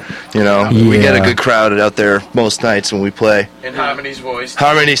 4. We get a good crowd out there most nights when we play. In Harmony's voice.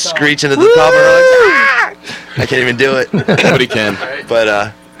 Harmony screeching at the top of her lungs. I can't even do it. Nobody can. But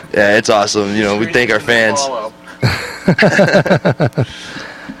yeah, it's awesome. We thank our fans.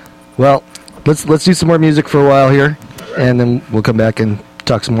 Well, let's do some more music for a while here, and then we'll come back and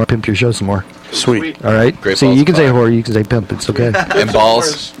talk some more, pimp your show some more. Sweet. All right. Great See, balls you can of say fire. whore, you can say pimp. It's okay. And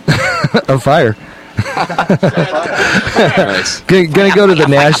balls. Of fire. Nice. Gonna go to the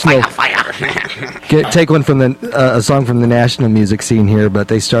national. Take one from a song from the national music scene here, but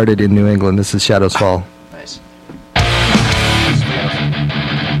they started in New England. This is Shadows Fall. Nice.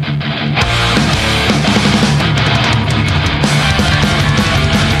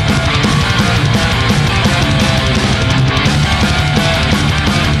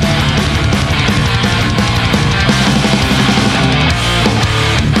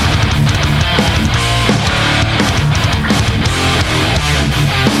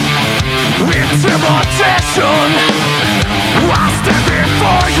 Intimidation, I stand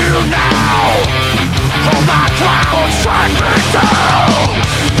before you now. All my clouds strike me down.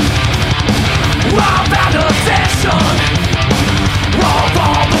 My validation of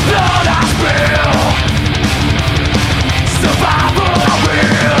all the blood I spill. Survival I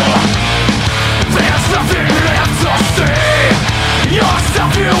will. There's nothing left to see.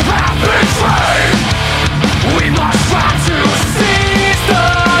 Yourself you have betrayed. We must try to seize the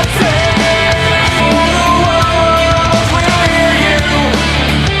day.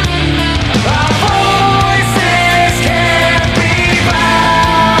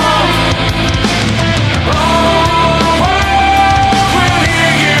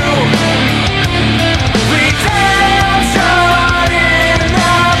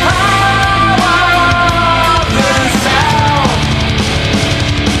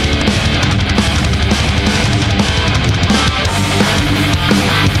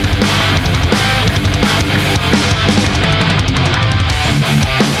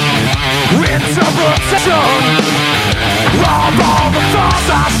 Of all the thoughts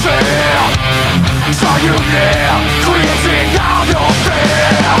I share, saw you near, creating all your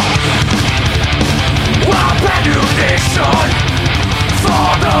fear. Ammunition for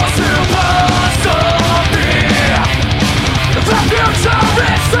those who persevere. The future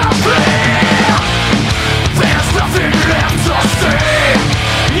is unclear. There's nothing left to see.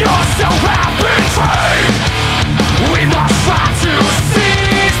 You're so betrayed. We must try to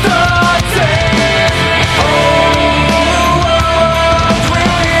seize the day.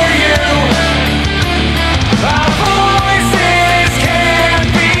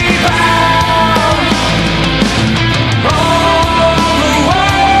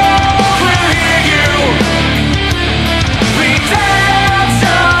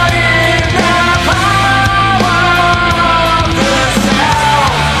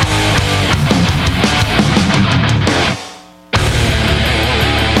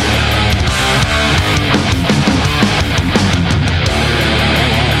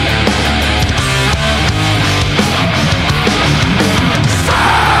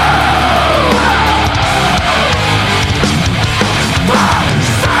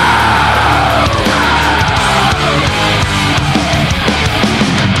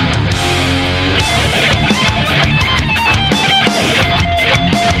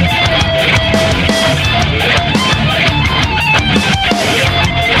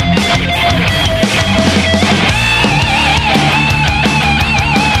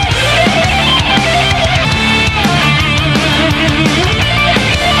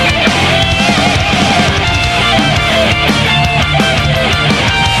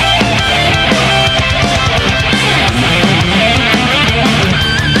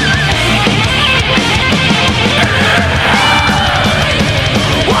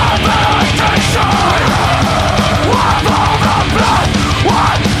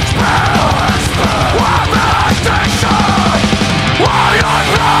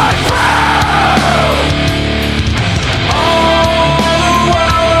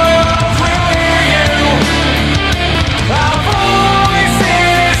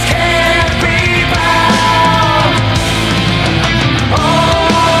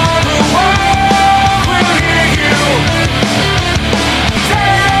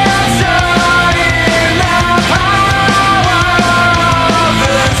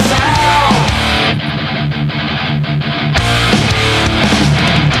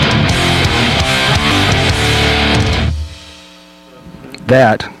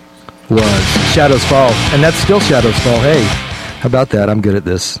 That was Shadows Fall, and that's still Shadows Fall. Hey, how about that? I'm good at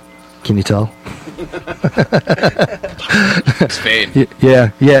this. Can you tell? It's fade.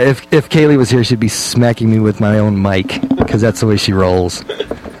 Yeah. If Kaylee was here, she'd be smacking me with my own mic, because that's the way she rolls.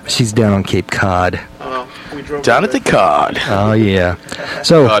 She's down on Cape Cod. Down at the Cod. Oh, yeah.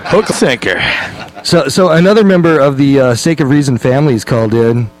 So, hook sinker. So another member of the Sake of Reason family is called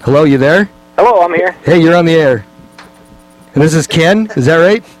in. Hello, you there? Hello, I'm here. Hey, you're on the air. And this is Ken, is that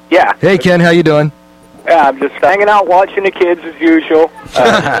right? Yeah. Hey, Ken, how you doing? Yeah, I'm just hanging out watching the kids as usual.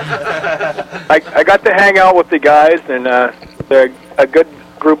 I got to hang out with the guys, and they're a good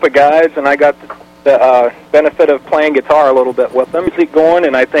group of guys, and I got the benefit of playing guitar a little bit with them. Music going,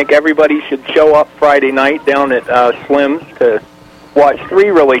 and I think everybody should show up Friday night down at Slim's to watch 3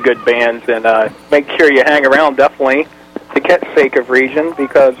 really good bands, and make sure you hang around definitely to catch Sake of Reason,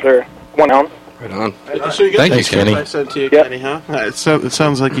 because they're one down. Right on. So you got Thank the you, script Kenny. I sent to you, Yep. Kenny, huh? It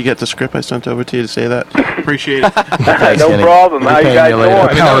sounds like you get the script I sent over to you to say that. Appreciate it. No Kenny. problem. We'll How be you paying guys you later.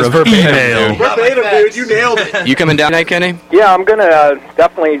 doing? Power of email. Verbatim, dude. You nailed it. You coming down tonight, Kenny? Yeah, I'm gonna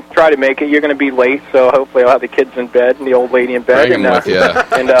definitely try to make it. You're gonna be late, so hopefully I'll have the kids in bed and the old lady in bed. Bring him with you.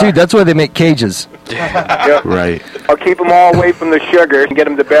 And, Dude, that's why they make cages. yep. Right. I'll keep them all away from the sugar and get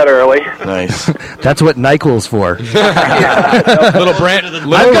them to bed early. Nice. That's what NyQuil's for. Little brand.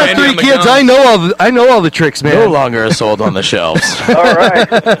 I've got 3 kids. I know all the tricks, man. No longer sold on the shelves. All right.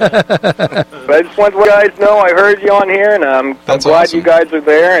 But I just want to let you guys know I heard you on here, and I'm That's glad awesome. you guys are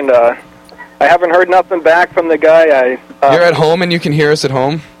there. And I haven't heard nothing back from the guy. You're at home and you can hear us at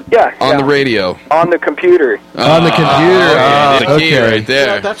home Yeah. on the radio. On the computer. On the computer. That's the key okay. right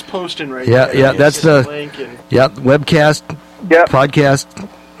there. That's posting right Yeah, there. yeah, that's It's just a the- link and- Yep, webcast, Yep. podcast,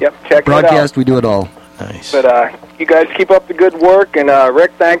 Yep. Check broadcast, it we do it all. Nice. out. But you guys keep up the good work, and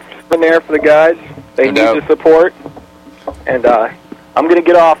Rick, thanks for being there for the guys. They No need doubt. the support. And I'm gonna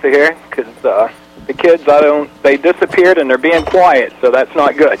get off of here because the kids, they disappeared and they're being quiet, so that's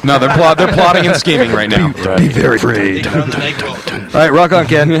not good. No, they're plotting and scheming right now. Be very afraid. All right, rock on,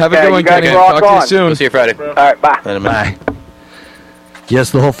 Ken. Have a Yeah, good you one, guys Kenny. rock Talk to you on. soon. We'll see you Friday. All right, bye. Let him in. Bye. Yes,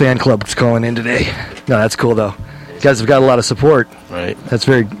 the whole fan club's calling in today. No, that's cool though. You guys have got a lot of support. Right. That's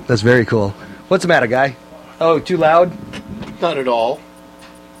very cool. What's the matter, guy? Oh, too loud? Not at all.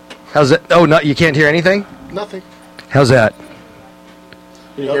 How's it? Oh, no, you can't hear anything? Nothing. How's that?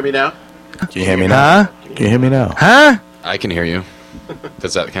 Can you hear me now? Can you hear me now? Huh? Can you hear me now? Huh? I can hear you.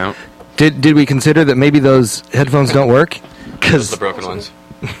 Does that count? Did we consider that maybe those headphones don't work? Those are the broken ones.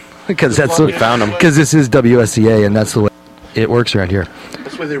 Because that's we found them. Because this is WSCA and that's the way it works around here.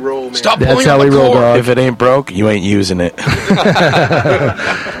 That's where they roll, man. Stop That's pulling how on we the roll, cord. dog. If it ain't broke, you ain't using it.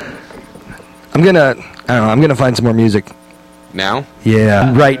 I'm gonna find some more music. Now?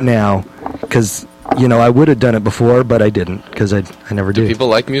 Yeah, right now, because I would have done it before, but I didn't because I never Do do. people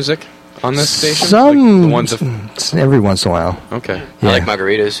like music on this station? Some Like the ones that, every once in a while. okay. Yeah. I like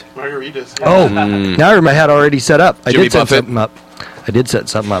margaritas. Margaritas. Oh, now I remember I had already set up. I Jimmy did set Buffett. something up. I did set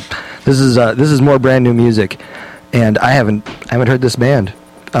something up. This is more brand new music, and I haven't heard this band.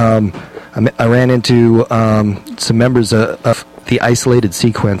 I ran into some members of the Isolated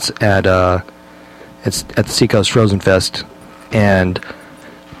Sequence at the Seacoast Frozen Fest, and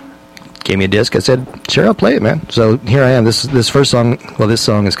gave me a disc. I said, "Sure, I'll play it, man." So here I am. This first song. Well, this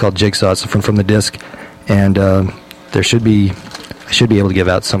song is called Jigsaw. It's from the disc, and I should be able to give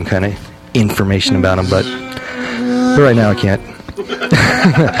out some kind of information about them, but right now I can't.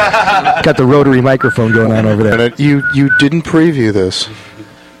 Got the rotary microphone going on over there. And you didn't preview this.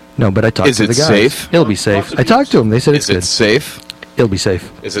 No, but I talked Is to the it guys. safe? It'll be safe. I talked to them. They said it's Is it good. safe? It'll be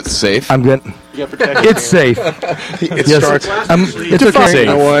safe. Is it safe? I'm good. You got protection. It's safe. It Yes, starts. it's okay. You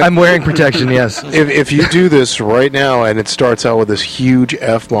know what? I'm wearing protection. Yes. If you do this right now and it starts out with this huge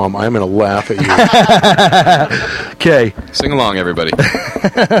F-bomb, I'm going to laugh at you. Okay. Sing along, everybody.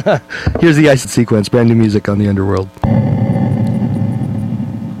 Here's the Ice Sequence. Brand new music on the Underworld.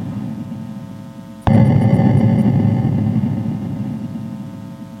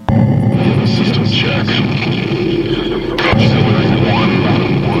 System check. Auxiliary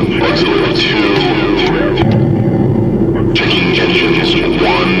 1. Auxiliary 2. Checking engines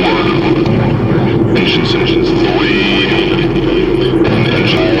 1. Engines 3. And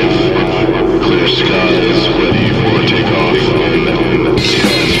engine 5. Clear skies, ready for takeoff.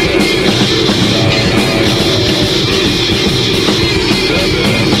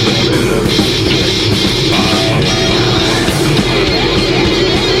 7. 5.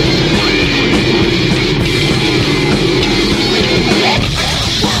 4. 3.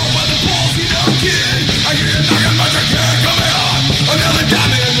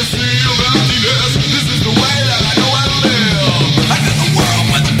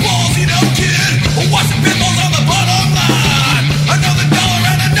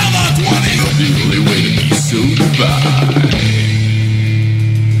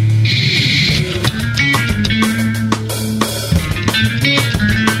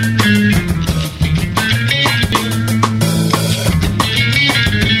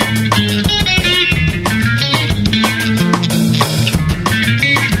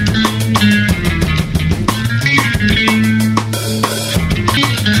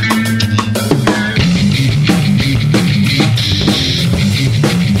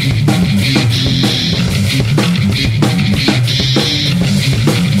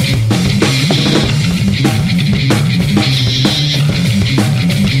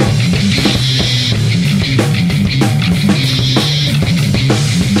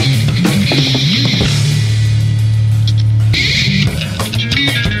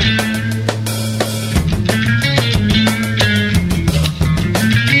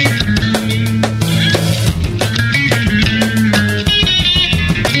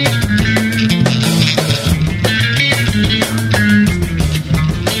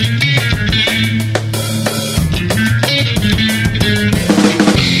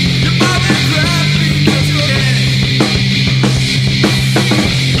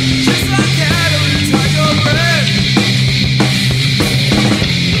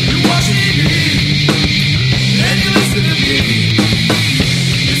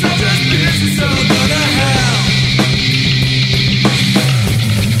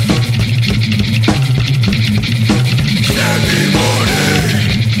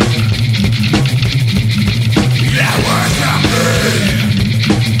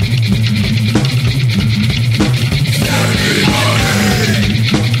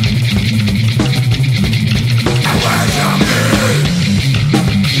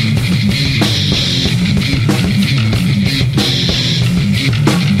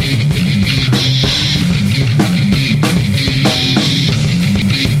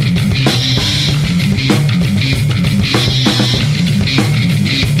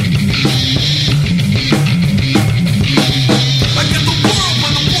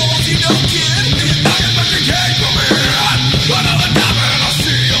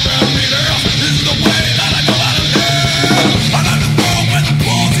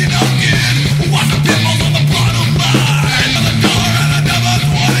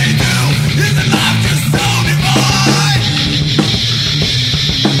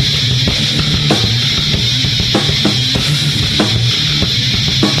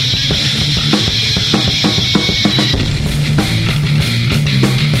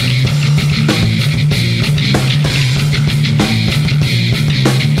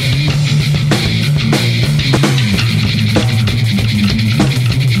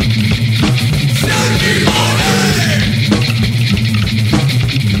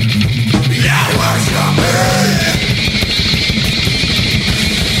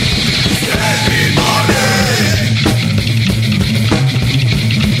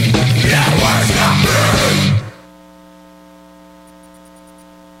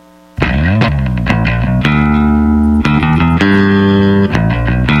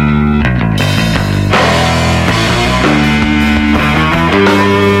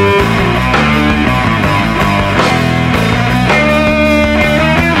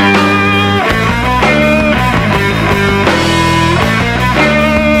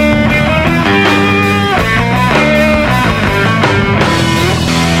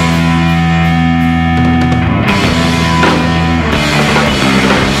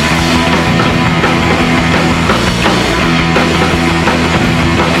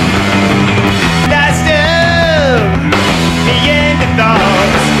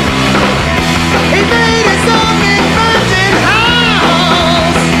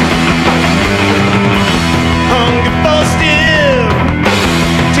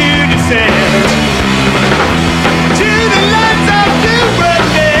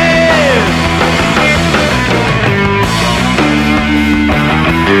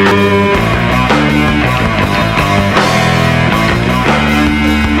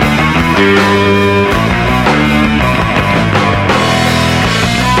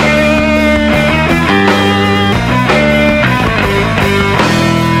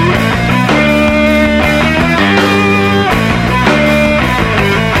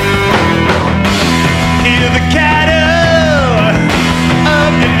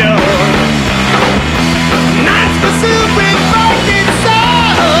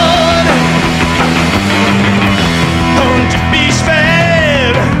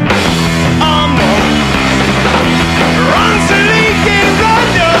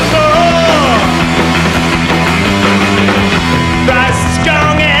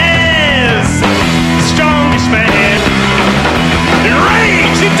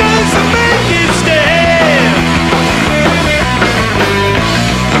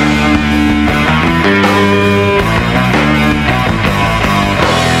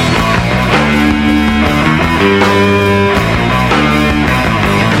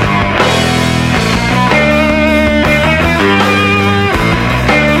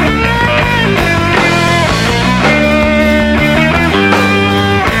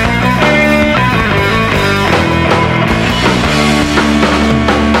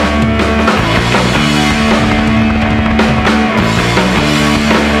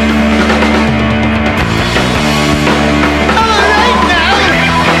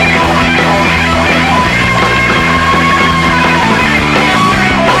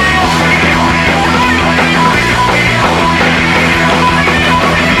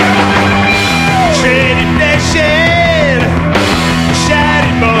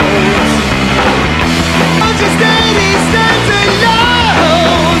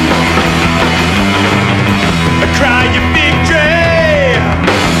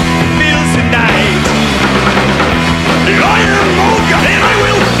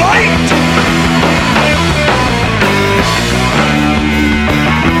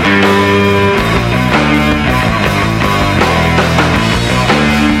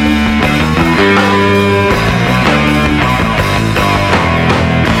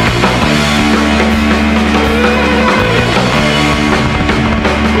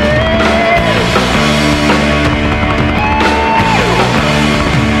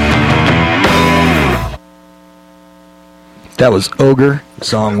 That was Ogre. The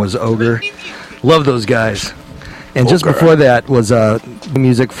song was Ogre. Love those guys. And just Ogre. before that was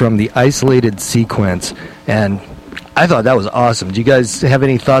music from the Isolated Sequence. And I thought that was awesome. Do you guys have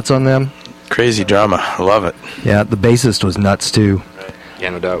any thoughts on them? Crazy drama. I love it. Yeah, the bassist was nuts too. Yeah,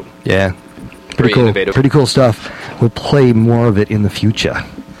 no doubt. Yeah. Very Pretty cool. innovative. Pretty cool stuff. We'll play more of it in the future.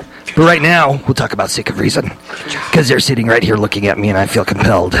 But right now, we'll talk about Sick of Reason. Because they're sitting right here looking at me, and I feel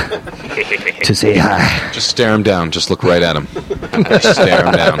compelled to say hi. Just stare him down. Just look right at him. Just stare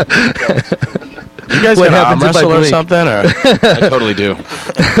him down. You guys What got happens arm if I wrestle or blink? something? Or? I totally do.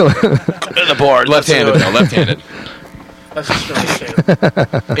 The board. Left-handed, though. Left-handed. That's a strong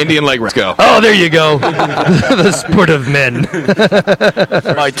shame. Indian leg. Let's go. Oh, there you go. The sport of men.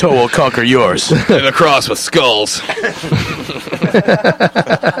 My toe will conquer yours. And a cross with skulls.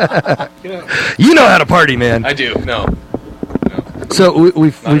 You know how to party, man. I do. No. So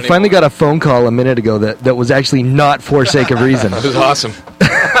we finally got a phone call a minute ago that was actually not for sake of reason. It was awesome.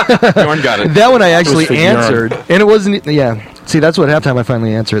 Bjorn got it. That one I actually answered, and it wasn't. Yeah. See, that's what halftime I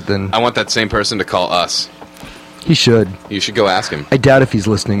finally answer it. Then I want that same person to call us. He should. You should go ask him. I doubt if he's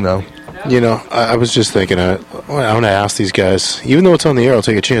listening though. You know, I was just thinking, I want to ask these guys, even though it's on the air, I'll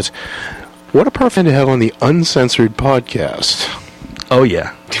take a chance. What a perfect to have on the Uncensored podcast. Oh,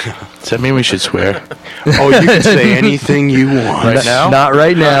 yeah. Does that mean we should swear? Oh, you can say anything you want. Right now? Not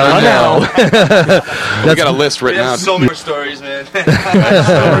right now. Not now. We got a list written out. So many stories, man.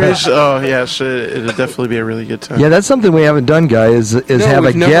 Stories, oh, yes, it'll definitely be a really good time. Yeah, that's something we haven't done, guy, is have a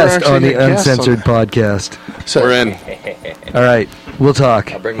we've never guest actually on the had guests on Uncensored podcast. So, We're in. All right, we'll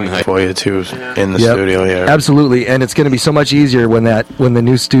talk. I'll bring my For you, too, in the Yep. studio here. Absolutely, and it's going to be so much easier when the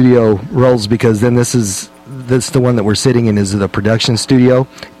new studio rolls, because then this the one that we're sitting in is the production studio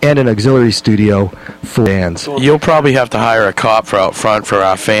and an auxiliary studio for bands. You'll probably have to hire a cop for out front for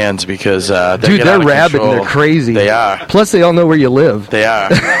our fans because Dude, they're rabid and they're crazy. They are. Plus, they all know where you live. They are.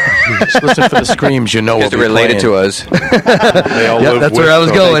 Just listen for the screams. You know what They're we're related playing. to us. They all Yep, live that's with where I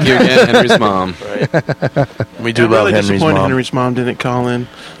was us. going. Thank you again, Henry's mom. We do I'm love really Henry's disappointed mom. Henry's mom didn't call in.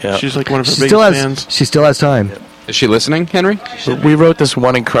 Yeah. She's like one of her She biggest still has. fans. She still has time. Is she listening, Henry? We wrote this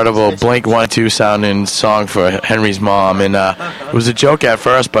one incredible Blink-182 sounding song for Henry's mom, and it was a joke at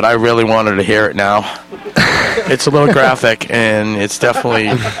first, but I really wanted to hear it now. It's a little graphic, and it's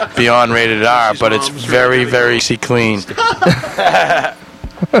definitely beyond rated R, but it's very, very clean.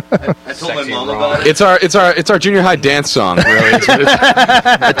 I told my mom about it. It's our junior high dance song. Really,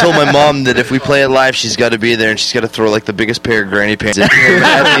 I told my mom that if we play it live, she's got to be there, and she's got to throw like the biggest pair of granny pants at the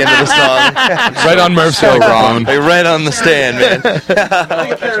end of the song. right on Murph's so wrong. Like right on the stand, man.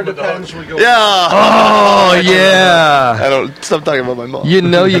 Yeah. Oh yeah. I don't stop talking about my mom. You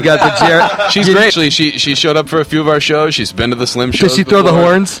know you got the Jared. She's great. Actually, she showed up for a few of our shows. She's been to the Slim shows. Does she throw the before.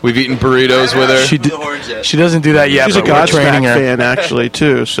 horns? We've eaten burritos with her. She doesn't do that yet, She's a but we're training Godsmack her. fan, actually,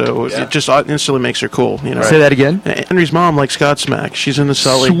 too, so it just instantly makes her cool. You know? Say that again. Henry's mom likes Godsmack. She's in the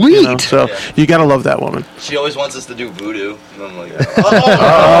Sully. Sweet. You know, so you got to love that woman. She always wants us to do voodoo. And I'm like,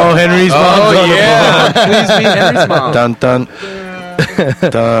 Oh, Henry's mom's on the yeah. Please be Henry's mom. Dun dun.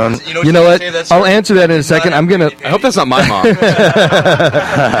 Dun. You know what? I'll answer that in a second. I'm gonna. I hope that's not my mom.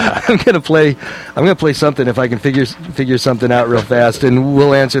 I'm gonna play something if I can figure something out real fast, and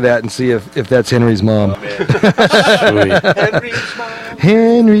we'll answer that and see if that's Henry's mom.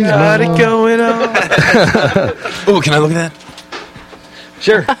 Henry's Got mom. it going on. Oh, can I look at that?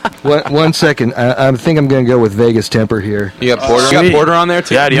 Sure. One second. I think I'm gonna go with Vegas Temper here. You got Porter. You got Porter on there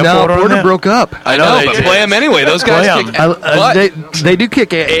too. Yeah, do you have No, Porter on Porter there? broke up. I know, but play them anyway. Those guys Play 'em. kick butt. They do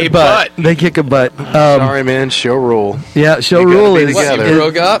kick a butt. They kick a butt. sorry, man. Show rule. Yeah, show You gotta rule be is together. You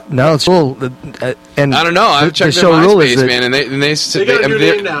broke up? no, it's rule. And I don't know. I've checked the their show rule is MySpace, that- man, and they got a new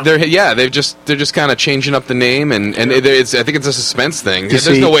name now. they're just kind of changing up the name, and I think it's a suspense thing. There's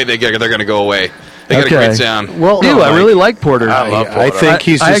see- no way they're going to go away. They got a great sound. Well, Dude, no, I really like Porter. I love I Porter. think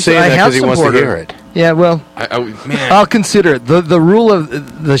he's just saying that because he wants to hear it. Yeah, well, Man. I'll consider it. The rule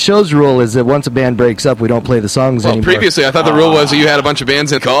of the show's rule is that once a band breaks up, we don't play the songs Well, anymore. previously, I thought the rule was that you had a bunch of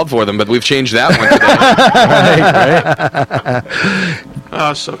bands that called for them, but we've changed that one today. right.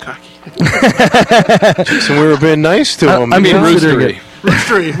 Oh, so cocky. So we were being nice to him. I mean, Roostery.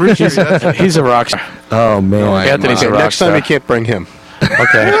 Roostery. He's a rock star. Oh man, No, I am Anthony's not. a rock Next time star. you can't bring him.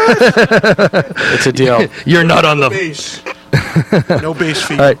 Okay. It's a deal. you're not on the. Bass. No bass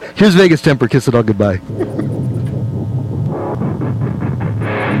feet. All right, here's Vegas Temper. Kiss it all goodbye.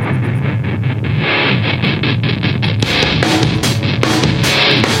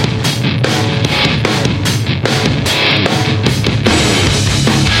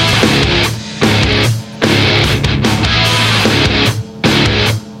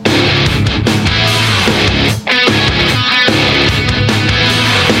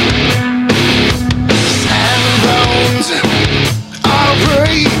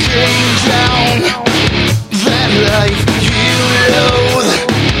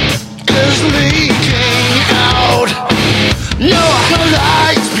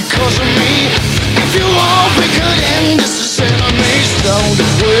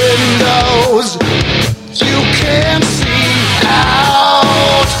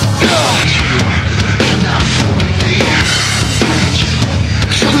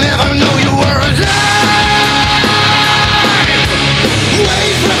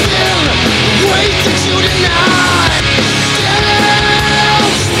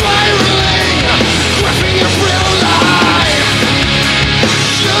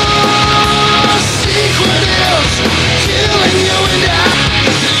 Secret is killing you and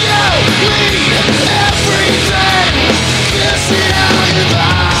I.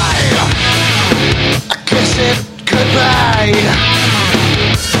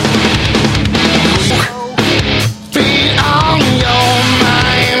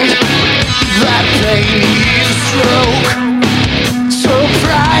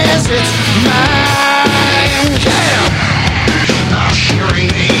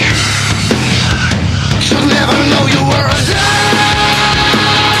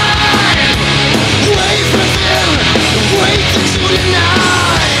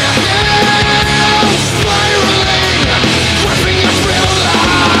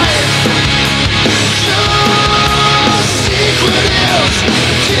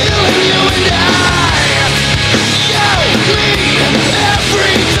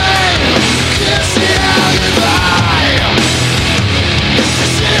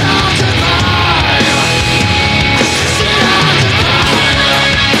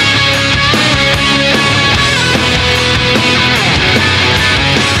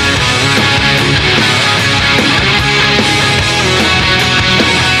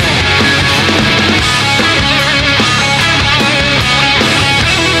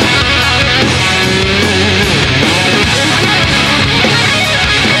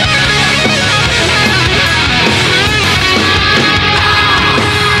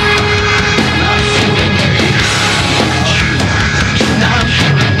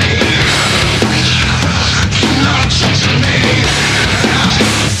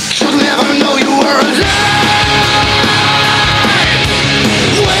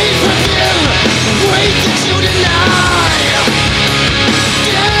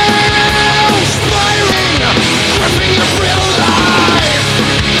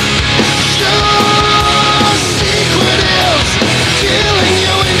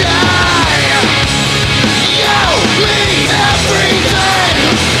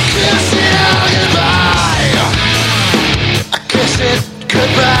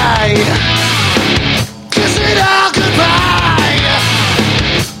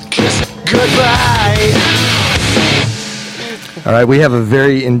 goodbye. All right, we have a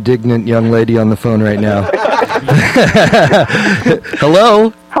very indignant young lady on the phone right now.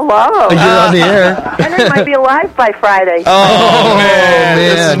 Hello? Hello. You're on the air. Henry might be alive by Friday. Oh, man.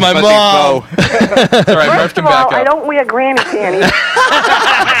 This is my Must be mom. Sorry, First of all, I don't wear granny panties.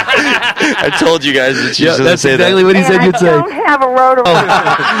 I told you guys that she doesn't that's say exactly that. what he said you'd I say. don't have a rotor.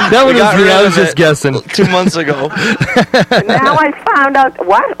 That one We got was me. rid I of was just it guessing. 2 months ago. Now I found out.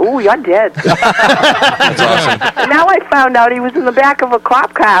 What? Ooh, you're dead. That's awesome. Now I found out he was in the back of a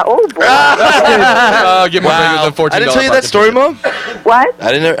cop car. Oh, boy. Give him the $14 I didn't tell you that story, Mom? What?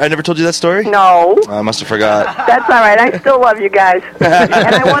 I never told you that story? No. I must have forgot. That's all right. I still love you guys. And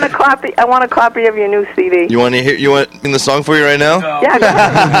I want a copy. I want a copy of your new CD. You want to hear? You want in the song for you right now? Yeah. Go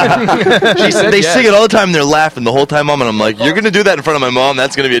ahead. They sing it all the time. And they're laughing the whole time, Mom, and I'm like, "You're gonna do that in front of my mom?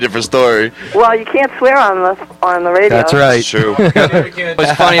 That's gonna be a different story." Well, you can't swear on the radio. That's right. It's true.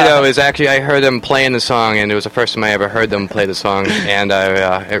 What's funny though is actually I heard them playing the song, and it was the first time I ever heard them play the song, and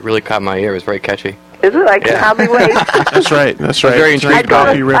it really caught my ear. It was very catchy. Is it? I can hardly wait. That's right. That's right. Very It's a great intrigued by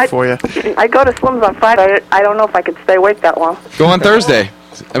copy riff for you. I go to Slim's on Friday. I don't know if I could stay awake that long. Go on Thursday.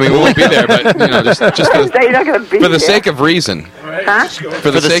 I mean, we won't be there, but just Thursday, you're not going to be for the there. sake of reason. Huh? For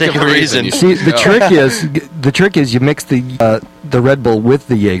the sake of reason. you See, should the go. trick is you mix the Red Bull with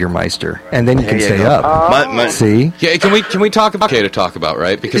the Jägermeister, and then you can you stay go. up. See? Yeah, can we talk about okay to talk about,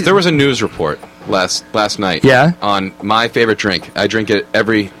 right? Because there was a news report last night. Yeah? On my favorite drink. I drink it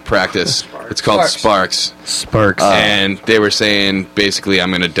every practice. It's called Sparks. Sparks. And they were saying basically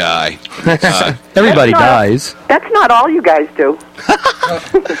I'm going to die. Everybody That's not- dies. That's not all you guys do.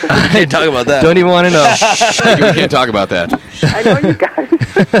 Can't talk about that. Don't even want to know. We can't talk about that. I know you guys.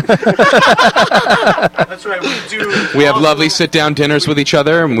 That's right. We do. We have lovely sit-down dinners with each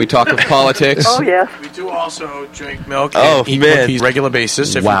other, and we talk of politics. Oh, yes. We do also drink milk. And eat cookies regular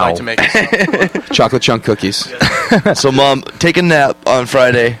basis if Wow. you'd like to make it. Chocolate chunk cookies. So, Mom, take a nap on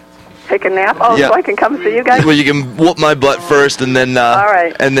Friday. Take a nap? Oh, Yeah. so I can come see you guys? Well, you can whoop my butt first, and then All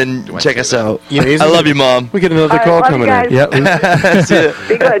right. and then check us out. Amazing. I love you, Mom. We get another All right, call love coming you in. guys. Yeah. See ya.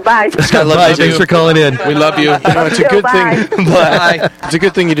 Be good. Bye. I love Bye. you. Thanks for calling in. We love you. It's a good Bye. thing. Bye. It's a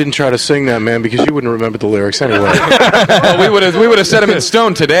good thing you didn't try to sing that, man, because you wouldn't remember the lyrics anyway. Well, we would have set him in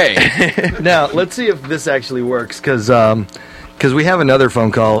stone today. Now, let's see if this actually works, because we have another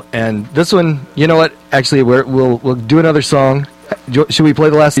phone call, and this one, you know what? Actually, we'll do another song. Should we play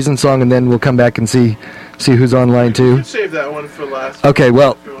the last season song, and then we'll come back and see who's online too? Save that one for last. Okay,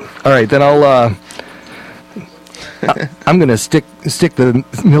 well, all right, then I'm gonna stick the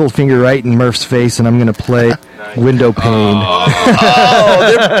middle finger right in Murph's face, and I'm gonna play Window Pane.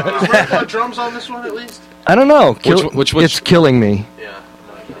 Drums on this one at least. I don't know. Which It's killing me. Yeah.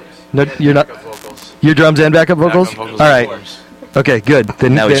 No, you're not. Your drums and backup vocals. All right. Okay, good.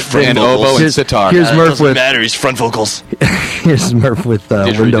 Then Now he's front And vocals. oboe and sitar. Here's Murph Doesn't with matter. He's front vocals. here's Murph with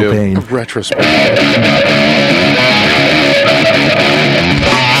Didgeridoo. Window Pane. Retrospect.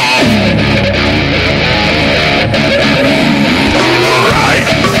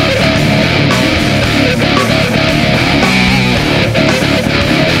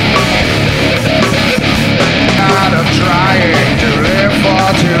 Trying to live for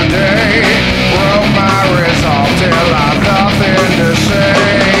today. Broke my resolve till I've nothing to say.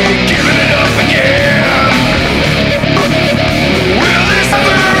 Giving it up again. Will this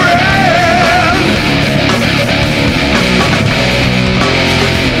ever end?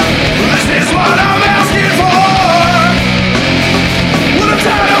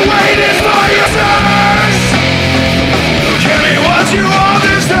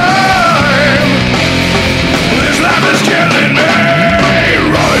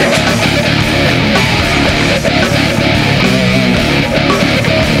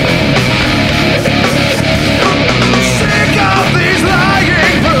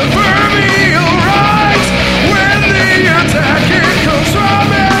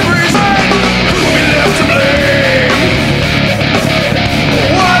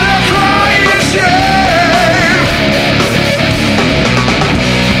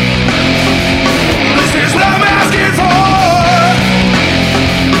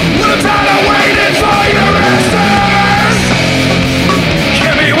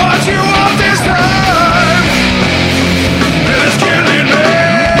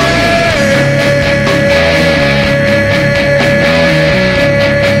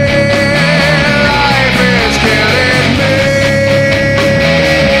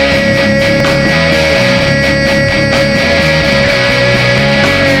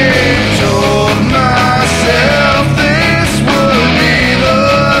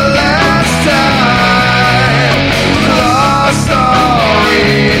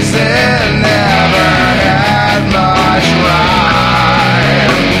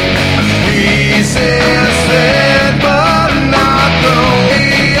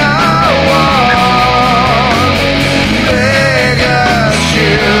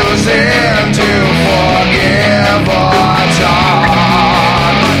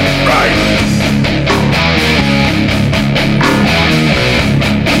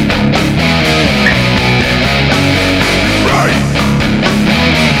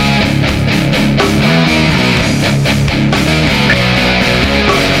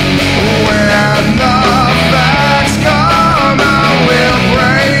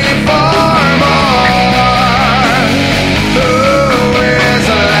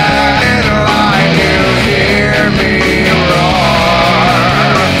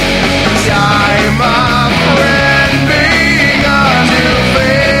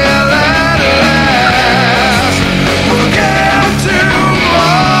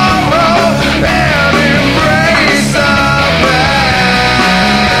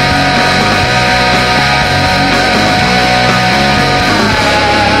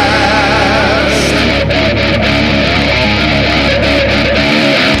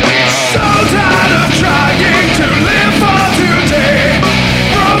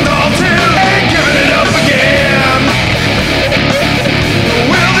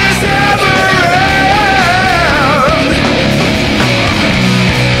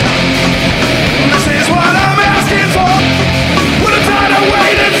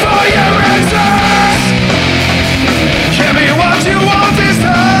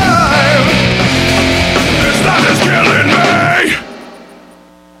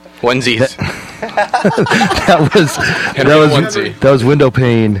 Onesies. That was Window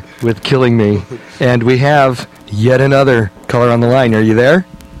Pane with Killing Me. And we have yet another caller on the line. Are you there?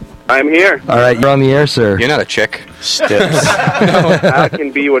 I'm here. All right, you're on the air, sir. You're not a chick. Stips. I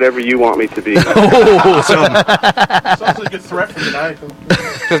can be whatever you want me to be. Sounds like a threat from Maniacal.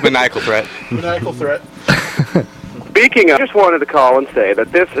 Maniacal threat. Maniacal threat. Speaking of, I just wanted to call and say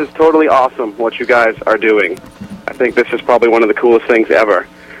that this is totally awesome what you guys are doing. I think this is probably one of the coolest things ever.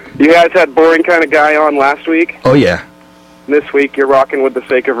 You guys had Boring Kind of Guy on last week. Oh, yeah. This week you're rocking with The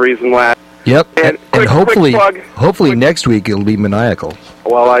Sake of Reason lad. Yep. And hopefully, quick plug. Next week it'll be Maniacal.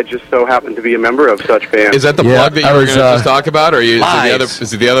 Well, I just so happen to be a member of such bands. Is that the plug that you were going to just talk about, or is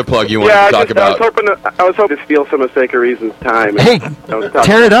it the other plug you wanted to talk about? I was hoping to steal some of Sake of Reason's time. Hey,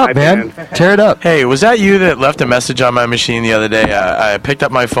 tear it up, man. Tear it up. Hey, was that you that left a message on my machine the other day? I picked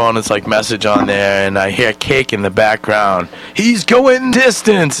up my phone, it's like message on there, and I hear Cake in the background. He's going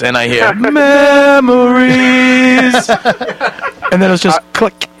distance, and I hear memories. And then it was just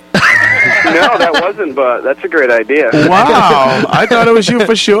click. No, that wasn't, but that's a great idea. Wow, I thought it was you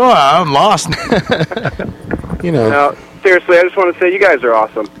for sure. I'm lost. No, seriously, I just want to say you guys are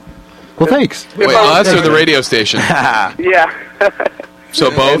awesome. Well, thanks. Wait, us or the radio station? Yeah. So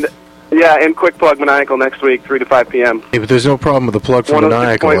both? And quick plug Maniacal next week, 3 to 5 p.m. Hey, but there's no problem with the plug for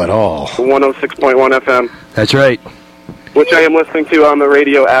Maniacal at all. 106.1 FM. That's right. Which I am listening to on the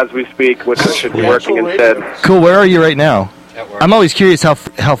radio as we speak, which I should be working instead. Cool. Where are you right now? I'm always curious how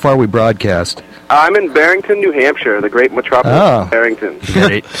far we broadcast. I'm in Barrington, New Hampshire, the great metropolis of Barrington.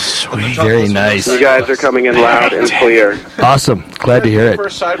 Great. Sweet. Very nice. You guys are coming in loud and clear. Awesome. Glad to hear it.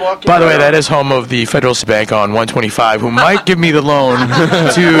 By the way, that is home of the Federal Bank on 125, who might give me the loan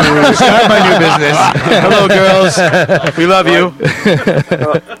to start my new business. Hello, girls. We love you.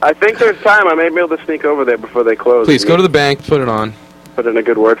 I think there's time. I may be able to sneak over there before they close. Please go to the bank, put it on. Put in a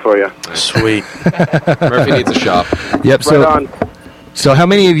good word for you. Sweet. Murphy needs a shop. Yep. So how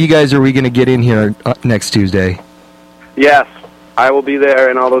many of you guys are we going to get in here next Tuesday? Yes, I will be there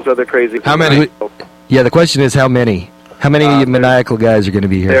and all those other crazy people. How many? Yeah, the question is how many? How many Maniacal guys are going to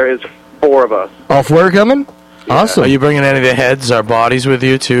be here? There is 4 of us. All 4 are coming? Yeah. Awesome. Are you bringing any of the heads, our bodies with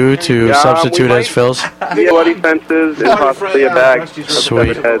you, too, to substitute as Phil's? Bloody fences and possibly a bag.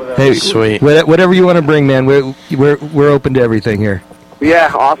 Sweet. Hey, sweet. Whatever you want to bring, man. We're open to everything here.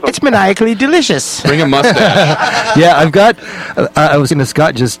 Yeah, awesome. It's maniacally delicious. Bring a mustache. Yeah, I've got. I was in to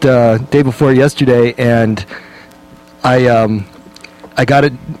Scott just day before yesterday, and I got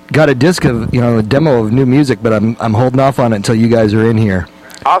a disc of a demo of new music, but I'm holding off on it until you guys are in here.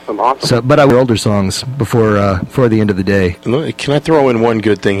 Awesome. So, but I will older songs before the end of the day. Can I throw in one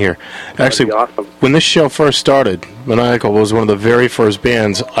good thing here? Actually, awesome. When this show first started, Maniacal was one of the very first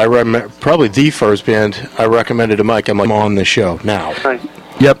bands probably the first band I recommended to Mike. I'm like, I'm on the show now. Nice.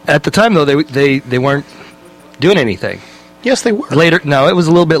 Yep. At the time, though, they weren't doing anything. Yes, they were. Later, no, it was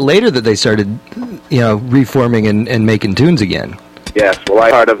a little bit later that they started, reforming and making tunes again. Yes, well, I'm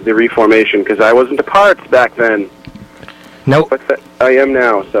part of the reformation because I wasn't a part back then. Nope. But I am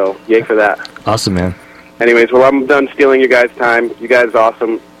now, so yay for that. Awesome, man. Anyways, well, I'm done stealing your guys' time. You guys are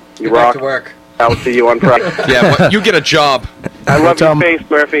awesome. You Get rock. back to work. I'll see you on Friday. Yeah, you get a job. I love your face,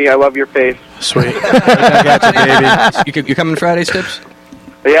 Murphy. I love your face. Sweet. I got you, baby. You coming Friday, Stips?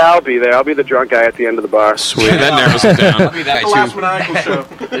 Yeah, I'll be there. I'll be the drunk guy at the end of the bar. Sweet. That narrows it down. I'll be that The last too. Maniacal show.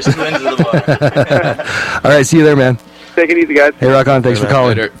 There's 2 ends of the bar. All right, see you there, man. Take it easy, guys. Hey, rock on. Thanks for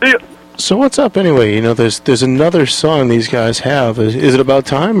calling. Later. See ya. So what's up anyway? There's another song these guys have. Is it about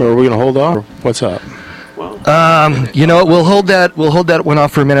time, or are we going to hold off? Or what's up? We'll hold that one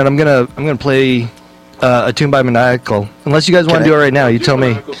off for a minute. I'm gonna play a tune by Maniacal. Unless you guys want to do it right now, you tell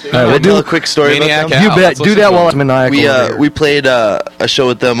me. All right, we'll do a quick story Maniac about them. You Al. bet. Let's Do listen that to while him. it's Maniacal. We played a show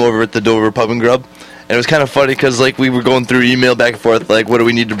with them over at the Dover Pub and Grub, and it was kind of funny because we were going through email back and forth, what do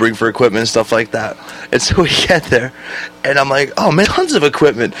we need to bring for equipment and stuff like that. And so we get there, and I'm like, oh man, tons of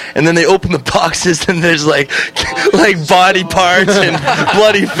equipment. And then they open the boxes, and there's like body parts and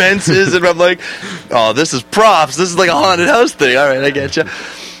bloody fences, and I'm like, oh, this is props. This is like a haunted house thing. All right, I get you.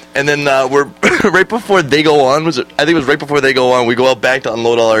 And then we're right before they go on. I think it was right before they go on. We go out back to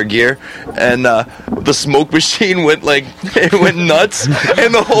unload all our gear, and the smoke machine went nuts,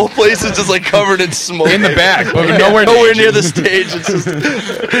 and the whole place is just covered in smoke In the back, but nowhere near the stage.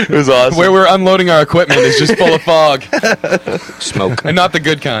 It was awesome. Where we're unloading our equipment is just full of fog. Smoke. And not the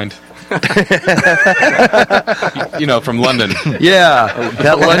good kind. From London. Yeah,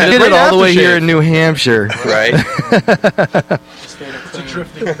 that London did it all the way here in New Hampshire. Right. It's a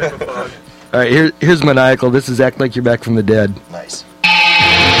drifting type of fog. All right, here's Maniacal. This is Act Like You're Back from the Dead. Nice.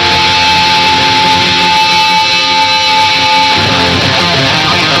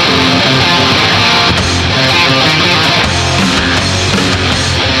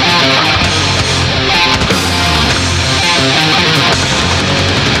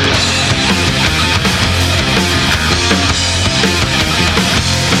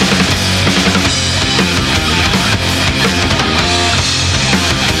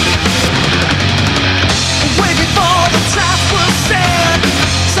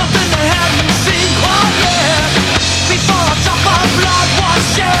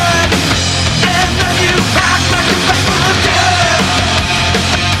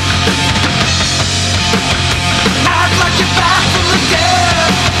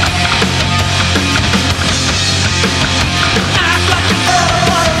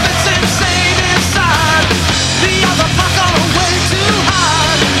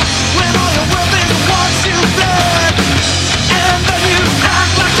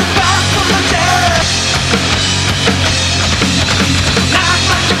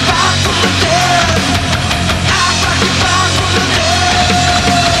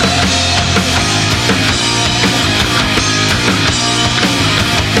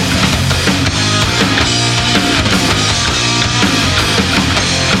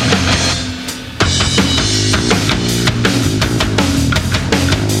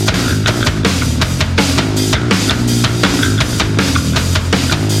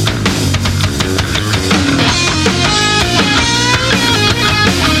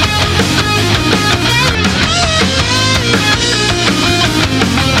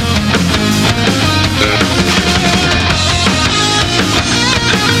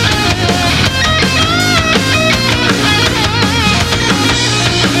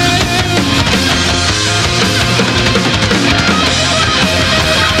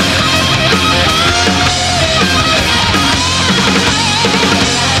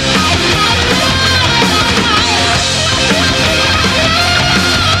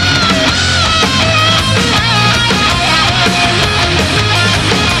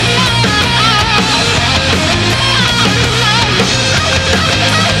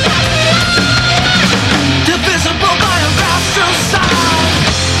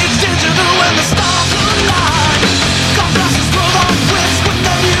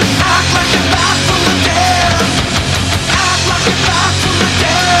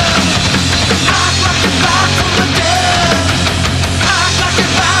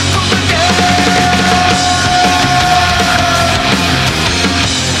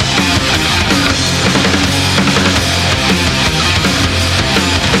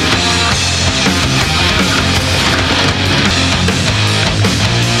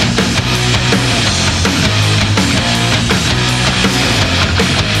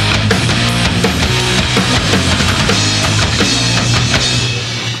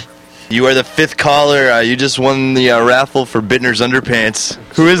 You are the 5th caller. You just won the raffle for Bittner's Underpants.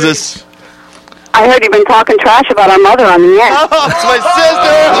 Who is this? I heard you've been talking trash about our mother on the air. Oh, it's my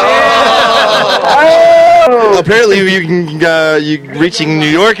sister! Oh. Apparently, you reaching New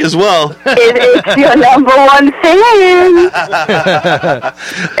York as well. It's your number one fan.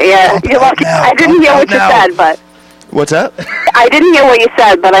 Yeah, you're lucky. I didn't hear what you said, but... What's that? I didn't hear what you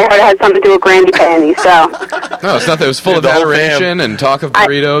said, but I heard it had something to do with Grandy Panties, so... No, it's nothing. It was full of adoration and talk of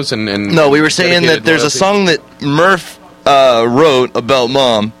burritos and No, we were saying that there's a song that Murph wrote about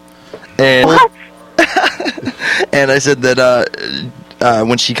Mom. And and I said that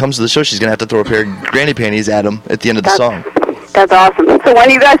when she comes to the show, she's going to have to throw a pair of granny panties at him at the end of the song. That's awesome. So when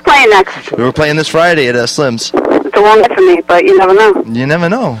are you guys playing next? We were playing this Friday at Slim's. It's a long way for me, but you never know. You never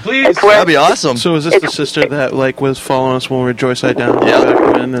know. Please. That'd be awesome. So is this the sister that was following us when we were Joy Side Down? Yeah.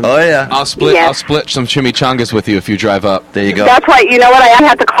 Oh, yeah. I'll split some chimichangas with you if you drive up. There you go. That's right. You know what? I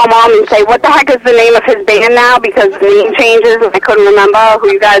have to call Mom and say, what the heck is the name of his band now? Because the name changes, and I couldn't remember who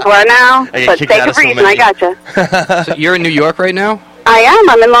you guys were now. But sake of reason, I gotcha. So you're in New York right now? I am.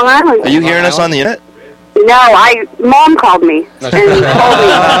 I'm in Long Island. Are you hearing us on the internet? No, Mom called me and told me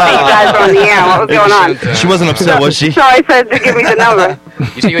that you guys were on the air. What was going on? She wasn't upset, was she? So I said to give me the number.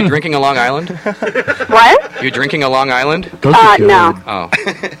 You say you're drinking a Long Island? What? You're drinking a Long Island? No. Oh.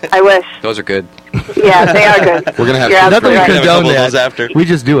 I wish. Those are good. Yeah, they are good. We're going to have You're absolutely we're gonna right. have a couple of those after. We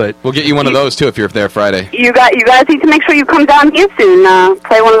just do it. We'll get you one of those, too, if you're there Friday. You guys need to make sure you come down here soon.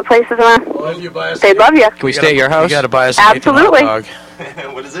 Play one of the places around. They'd love you. Can we stay at your house? You got to buy us a Absolutely. Nathan's hot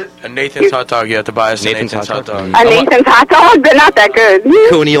dog. What is it? A Nathan's hot dog. You have to buy us a Nathan's hot dog. A Nathan's hot dog? They're not that good.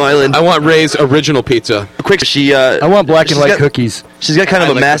 Coney Island. I want Ray's original pizza. Quick, she. I want black and white cookies. She's got kind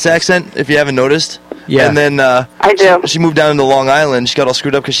of a Mass accent, if you haven't noticed. Yeah. And then I do. She moved down to Long Island. She got all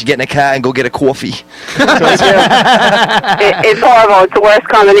screwed up because she get in a car and go get a coffee. It's horrible. It's the worst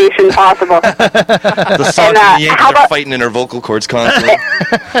combination possible. The Sox and the Yankees are fighting in her vocal cords constantly.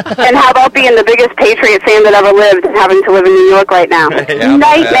 And how about being the biggest Patriot fan that ever lived and having to live in New York right now?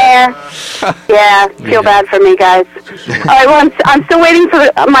 Nightmare. Yeah, feel bad for me, guys. All right, well, I'm still waiting for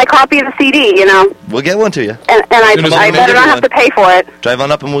my copy of the CD, you know. We'll get one to you. And I better not have to pay for it. Drive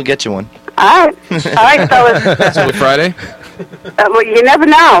on up and we'll get you one. All right, fellas. So Friday? Well, you never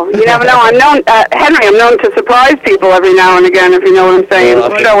know. You never know. I'm known, Henry. I'm known to surprise people every now and again, if you know what I'm saying.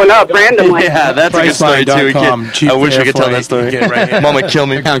 Showing up randomly. Yeah, that's a good story too. I wish we could tell that story. Mama, kill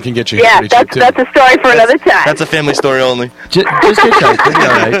me. Town can get you. Yeah, that's a story for another time. That's a family story only. Just get tight. All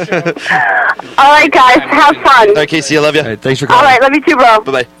right. All right, guys. Have fun. All right, Casey, I love you. All right, thanks for All calling. right, love you too, bro.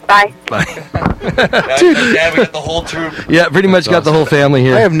 Bye-bye. Bye. Bye. Dude, yeah, we got the whole troop. Yeah, pretty much got the whole family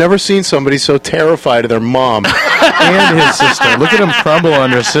here. I have never seen somebody so terrified of their mom and his sister. Look at him crumble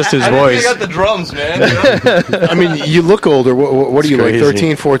under his sister's voice. I got the drums, man. I mean, you look older. What are you, like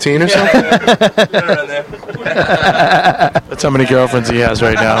 13, 14 or something? That's how many girlfriends he has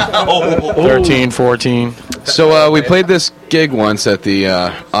right now. 13, 14. So we played this gig once at the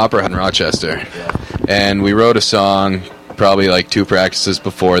Opera in Rochester, and we wrote a song probably like 2 practices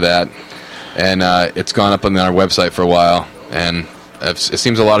before that, and it's gone up on our website for a while, and it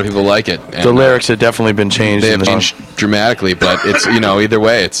seems a lot of people like it. And, The lyrics have definitely been changed. They have changed dramatically, but it's either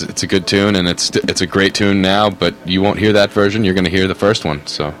way, it's a good tune, and it's a great tune now. But you won't hear that version; you're going to hear the first one.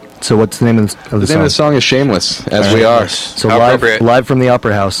 So what's the name of the the song? name of the song is "Shameless," as we are. So How live appropriate. from the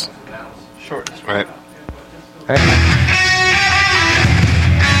Opera House. All right.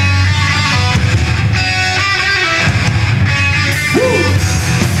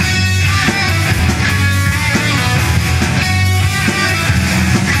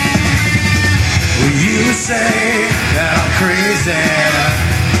 You say that I'm crazy.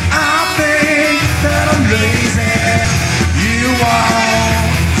 I think that I'm lazy. You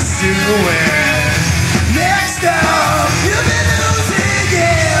won't do it. Next up, you'll be losing,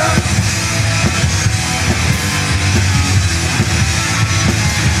 yeah.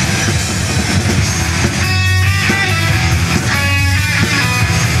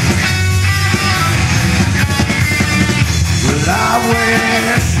 Well, I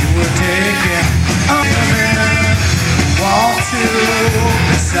wish you would take it. Want to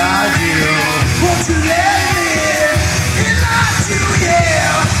beside you. Won't you let me in like you,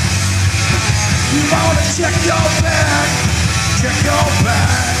 yeah. You wanna check your back, check your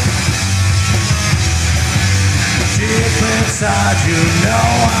back. Deep inside you know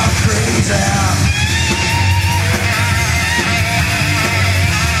I'm crazy.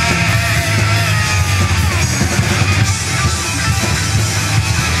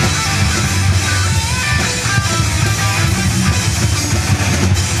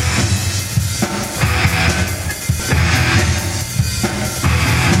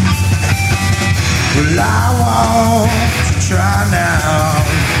 want to try now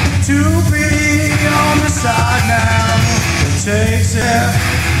to be on the side now. It takes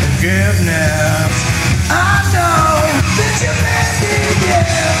forgiveness. I know that you made me,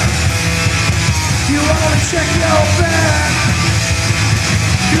 yeah. You wanna check your back.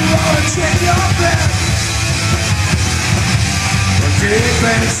 You wanna check your back. But deep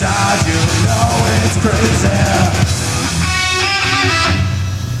inside you know it's crazy.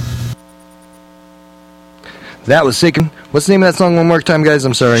 That was sick. What's the name of that song one more time, guys?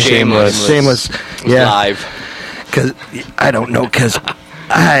 I'm sorry. Shameless. Shameless. Yeah. Live. Because I don't know, because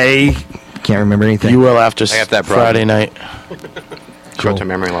I can't remember anything. You will after I got that Friday night. Short-term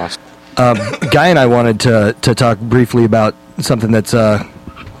memory loss. Guy and I wanted to talk briefly about something that's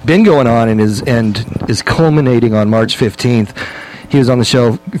been going on and is culminating on March 15th. He was on the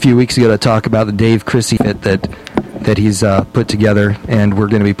show a few weeks ago to talk about the Dave Chrissy fit that he's put together, and we're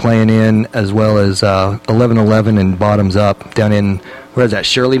going to be playing in, as well as 1111 and Bottoms Up down in, where is that,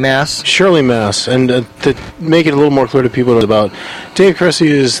 Shirley, Mass? Shirley, Mass. And to make it a little more clear to people about, Dave Chrissy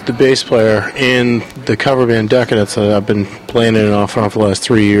is the bass player in the cover band Decadence that I've been playing in and off and on for the last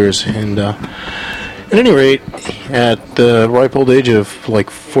 3 years. And at any rate, at the ripe old age of like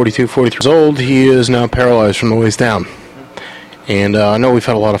 42, 43 years old, he is now paralyzed from the waist down. And I know we've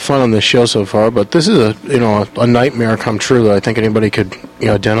had a lot of fun on this show so far, but this is a nightmare come true that I think anybody could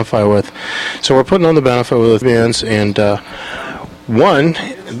identify with. So we're putting on the benefit with bands, and one,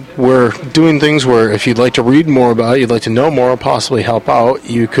 we're doing things where if you'd like to read more about it, you'd like to know more, or possibly help out,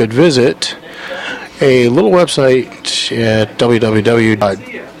 you could visit a little website at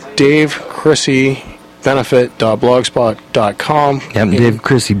www.davechrissybenefit.blogspot.com. Yeah, Dave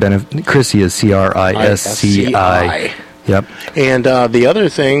Chrissy Chrissy is CRISCI. Yep. And the other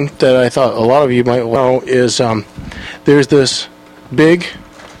thing that I thought a lot of you might know is there's this big,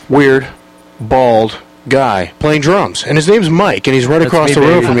 weird, bald guy playing drums, and his name's Mike, and he's right across the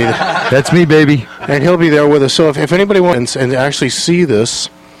room from me. That's me, baby. And he'll be there with us. So if anybody wants and actually see this,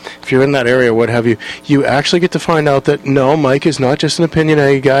 if you're in that area, what have you, you actually get to find out that no, Mike is not just an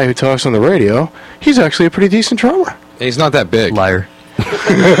opinionated guy who talks on the radio. He's actually a pretty decent drummer. He's not that big. Liar.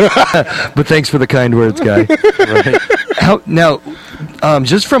 But thanks for the kind words, guy. Right. Now,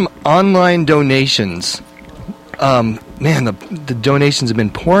 just from online donations, man, the donations have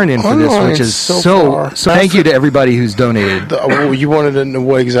been pouring in for this, which is so thank you to everybody who's donated. You wanted to know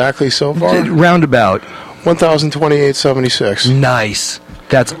what exactly so far? Roundabout. 1,028.76. Nice.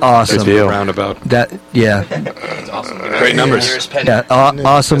 That's awesome. Good deal. Roundabout. Yeah. That's awesome. Great numbers. Yeah,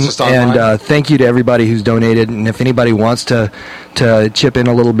 awesome. And thank you to everybody who's donated. And if anybody wants to chip in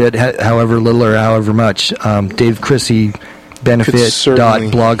a little bit, however little or however much, Dave Chrissy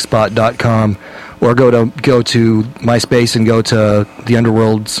benefit.blogspot.com, or go to MySpace and go to the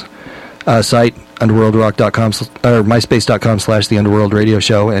Underworld's site, underworldrock.com, or myspace.com/the Underworld Radio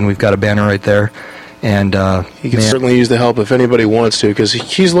Show, and we've got a banner right there. And he can certainly use the help if anybody wants to, because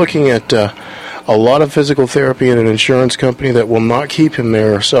he's looking at a lot of physical therapy in an insurance company that will not keep him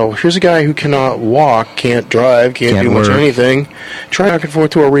there. So here's a guy who cannot walk, can't drive, can't do much of anything. Try back and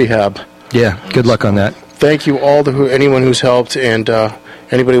forth to a rehab. Yeah, good luck on that. Thank you all to anyone who's helped, and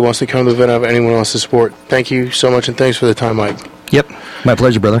anybody who wants to come to the event, anyone wants to support. Thank you so much, and thanks for the time, Mike. Yep, my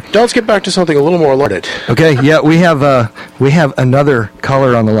pleasure, brother. Now let's get back to something a little more lighted. Okay, yeah, we have another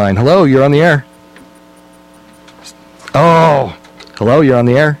caller on the line. Hello, you're on the air. Oh, hello, you're on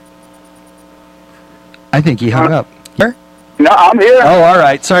the air. I think he hung up. Here? No, I'm here. Oh, all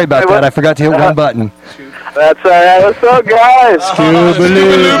right. Sorry about that. I forgot to hit one button. That's all right. What's up, guys? What's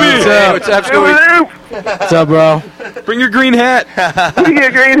up, Scooby? What's up, bro? Bring your green hat. Bring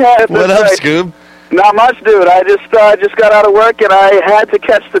your green hat. What up, Scoob? Not much, dude. I just got out of work, and I had to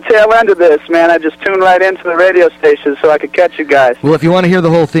catch the tail end of this, man. I just tuned right into the radio station so I could catch you guys. Well, if you want to hear the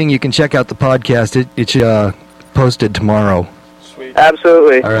whole thing, you can check out the podcast. It should posted tomorrow. Sweet.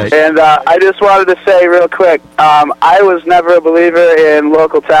 Absolutely. All right. And I just wanted to say real quick, I was never a believer in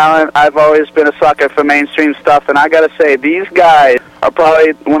local talent. I've always been a sucker for mainstream stuff, and I got to say, these guys are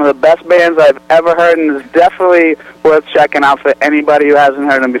probably one of the best bands I've ever heard, and it's definitely worth checking out for anybody who hasn't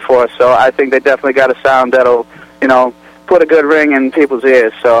heard them before. So I think they definitely got a sound that'll, put a good ring in people's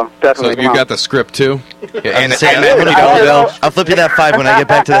ears. So definitely. So you got the script too? Yeah, and I'll flip you that 5 when I get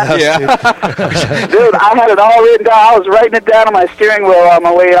back to the house. Yeah. Dude, I had it all written down. I was writing it down on my steering wheel on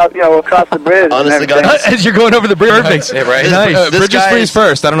my way out, across the bridge. Honestly, as you're going over the bridge. Perfect. Yeah, right. Nice. Bridges freeze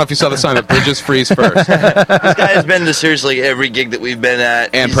first. I don't know if you saw the sign, but bridges freeze first. This guy has been to seriously every gig that we've been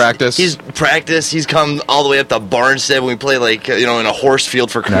at. And practice. He's practiced. He's come all the way up to Barnstead when we play, in a horse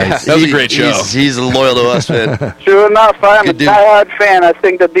field for Christ. That was a great show. He's loyal to us, man. True enough. if I'm a diehard fan, I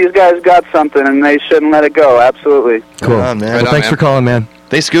think that these guys got something, and they shouldn't let it go. Absolutely. Cool. Right on, man. Well, thanks for calling, man.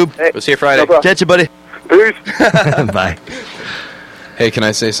 Thanks, Scoob. Hey, We'll see you Friday. Catch you, buddy. Peace. Bye. Hey, can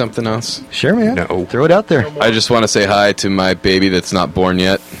I say something else? Sure, man. No. Throw it out there. I just want to say hi to my baby that's not born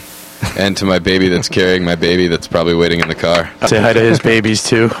yet, and to my baby that's carrying my baby that's probably waiting in the car. Say hi to his babies,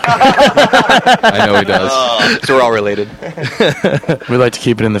 too. I know he does. So we're all related. We like to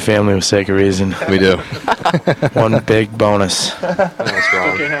keep it in the family with sake of reason. We do. One big bonus. That's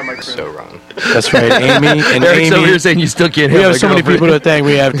wrong. So wrong. That's right, Amy and Eric's Amy. over here saying you still can't We have have my so many girlfriend. people to thank.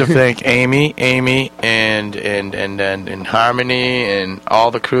 We have to thank Amy, and Harmony, and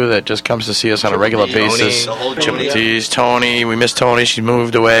all the crew that just comes to see us on a regular basis. Chimney Tony. We miss Tony. She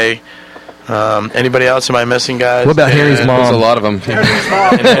moved away. Anybody else? Am I missing, guys? What about Harry's mom? There's a lot of them. And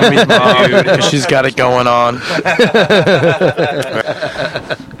Henry's mom, dude, she's got it going on.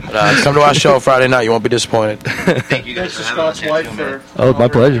 Come to our show Friday night. You won't be disappointed. Thank you guys for having us here, too, man. Oh, my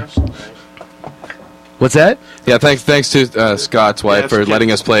pleasure. What's that? Yeah, thanks to Scott's wife for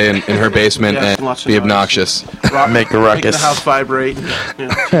letting us play in her basement and lots of be noise. obnoxious. Make a Make the ruckus. house vibrate.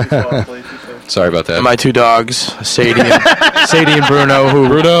 Sorry about that. My two dogs, Sadie and Bruno,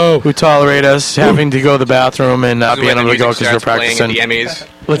 who tolerate us having to go to the bathroom and not This is being where the able to go music because we're starts playing practicing. at the Emmys.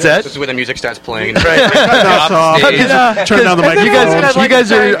 What's that? This is where the music starts playing. That's off. Turn down the microphone. You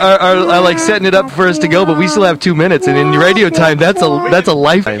guys are like setting it up for us to go, but we still have 2 minutes, and in radio time, that's a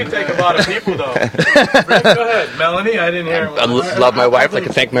lifetime. Take a lot of people, though. Go ahead, Melanie. I didn't hear. I love my wife. I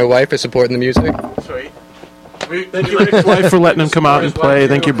can thank my wife for supporting the music. Sweet. Thank you, Rick's wife, for letting him come out and play.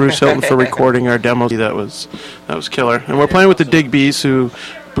 Thank you, Bruce Hilton, for recording our demo. That was killer. And we're playing with the Digbees, who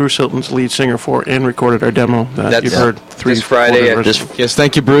Bruce Hilton's lead singer for, and recorded our demo that you've heard this Friday at Yes,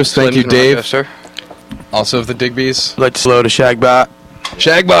 thank you, Bruce. Thank you, Swindon, Dave. Rochester. Also of the Digbees. Let's slow to Shagbot.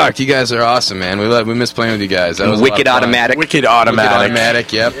 Shagbark, you guys are awesome, man. We miss playing with you guys. That was a lot Wicked of fun. Automatic. Wicked Automatic.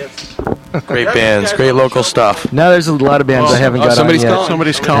 Wicked Automatic, yep. Great bands, great local stuff. Now there's a lot of bands I haven't got somebody's on yet. calling.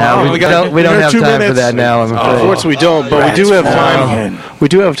 Somebody's calling. No, we don't have time for that now, I'm afraid. Unfortunately, we don't, but we do have time. We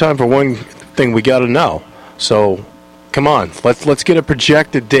do have time for one thing we got to know. So, come on, let's get a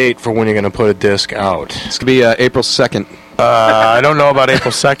projected date for when you're going to put a disc out. It's going to be April 2nd. I don't know about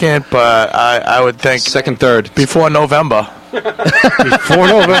April 2nd, but I would think 2nd, 3rd. before November. Before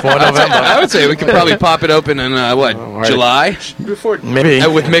November. I would say we could probably pop it open in, July? Maybe.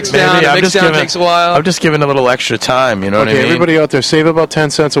 With Mixdown. Mixdown takes a while. I'm just giving a little extra time, you know what I Okay, mean? everybody out there, save about 10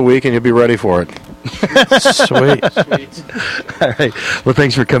 cents a week and you'll be ready for it. Sweet. All right. Well,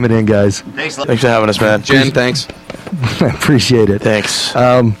 thanks for coming in, guys. Thanks. Thanks for having us, man. Jen, thanks. I appreciate it. Thanks.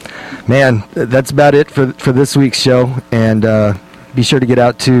 Man, that's about it for this week's show. And be sure to get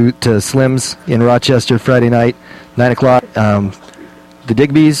out to Slim's in Rochester Friday night, 9 o'clock. The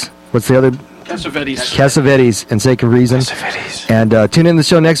Digbees. What's the other? Cassavetes and Sake of Reason. And tune in to the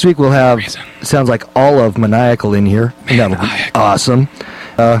show next week. We'll have, sounds like all of Maniacal in here. And that'll be awesome.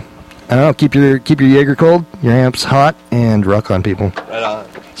 I don't know. Keep your Jaeger cold, your amps hot, and rock on, people. Right on.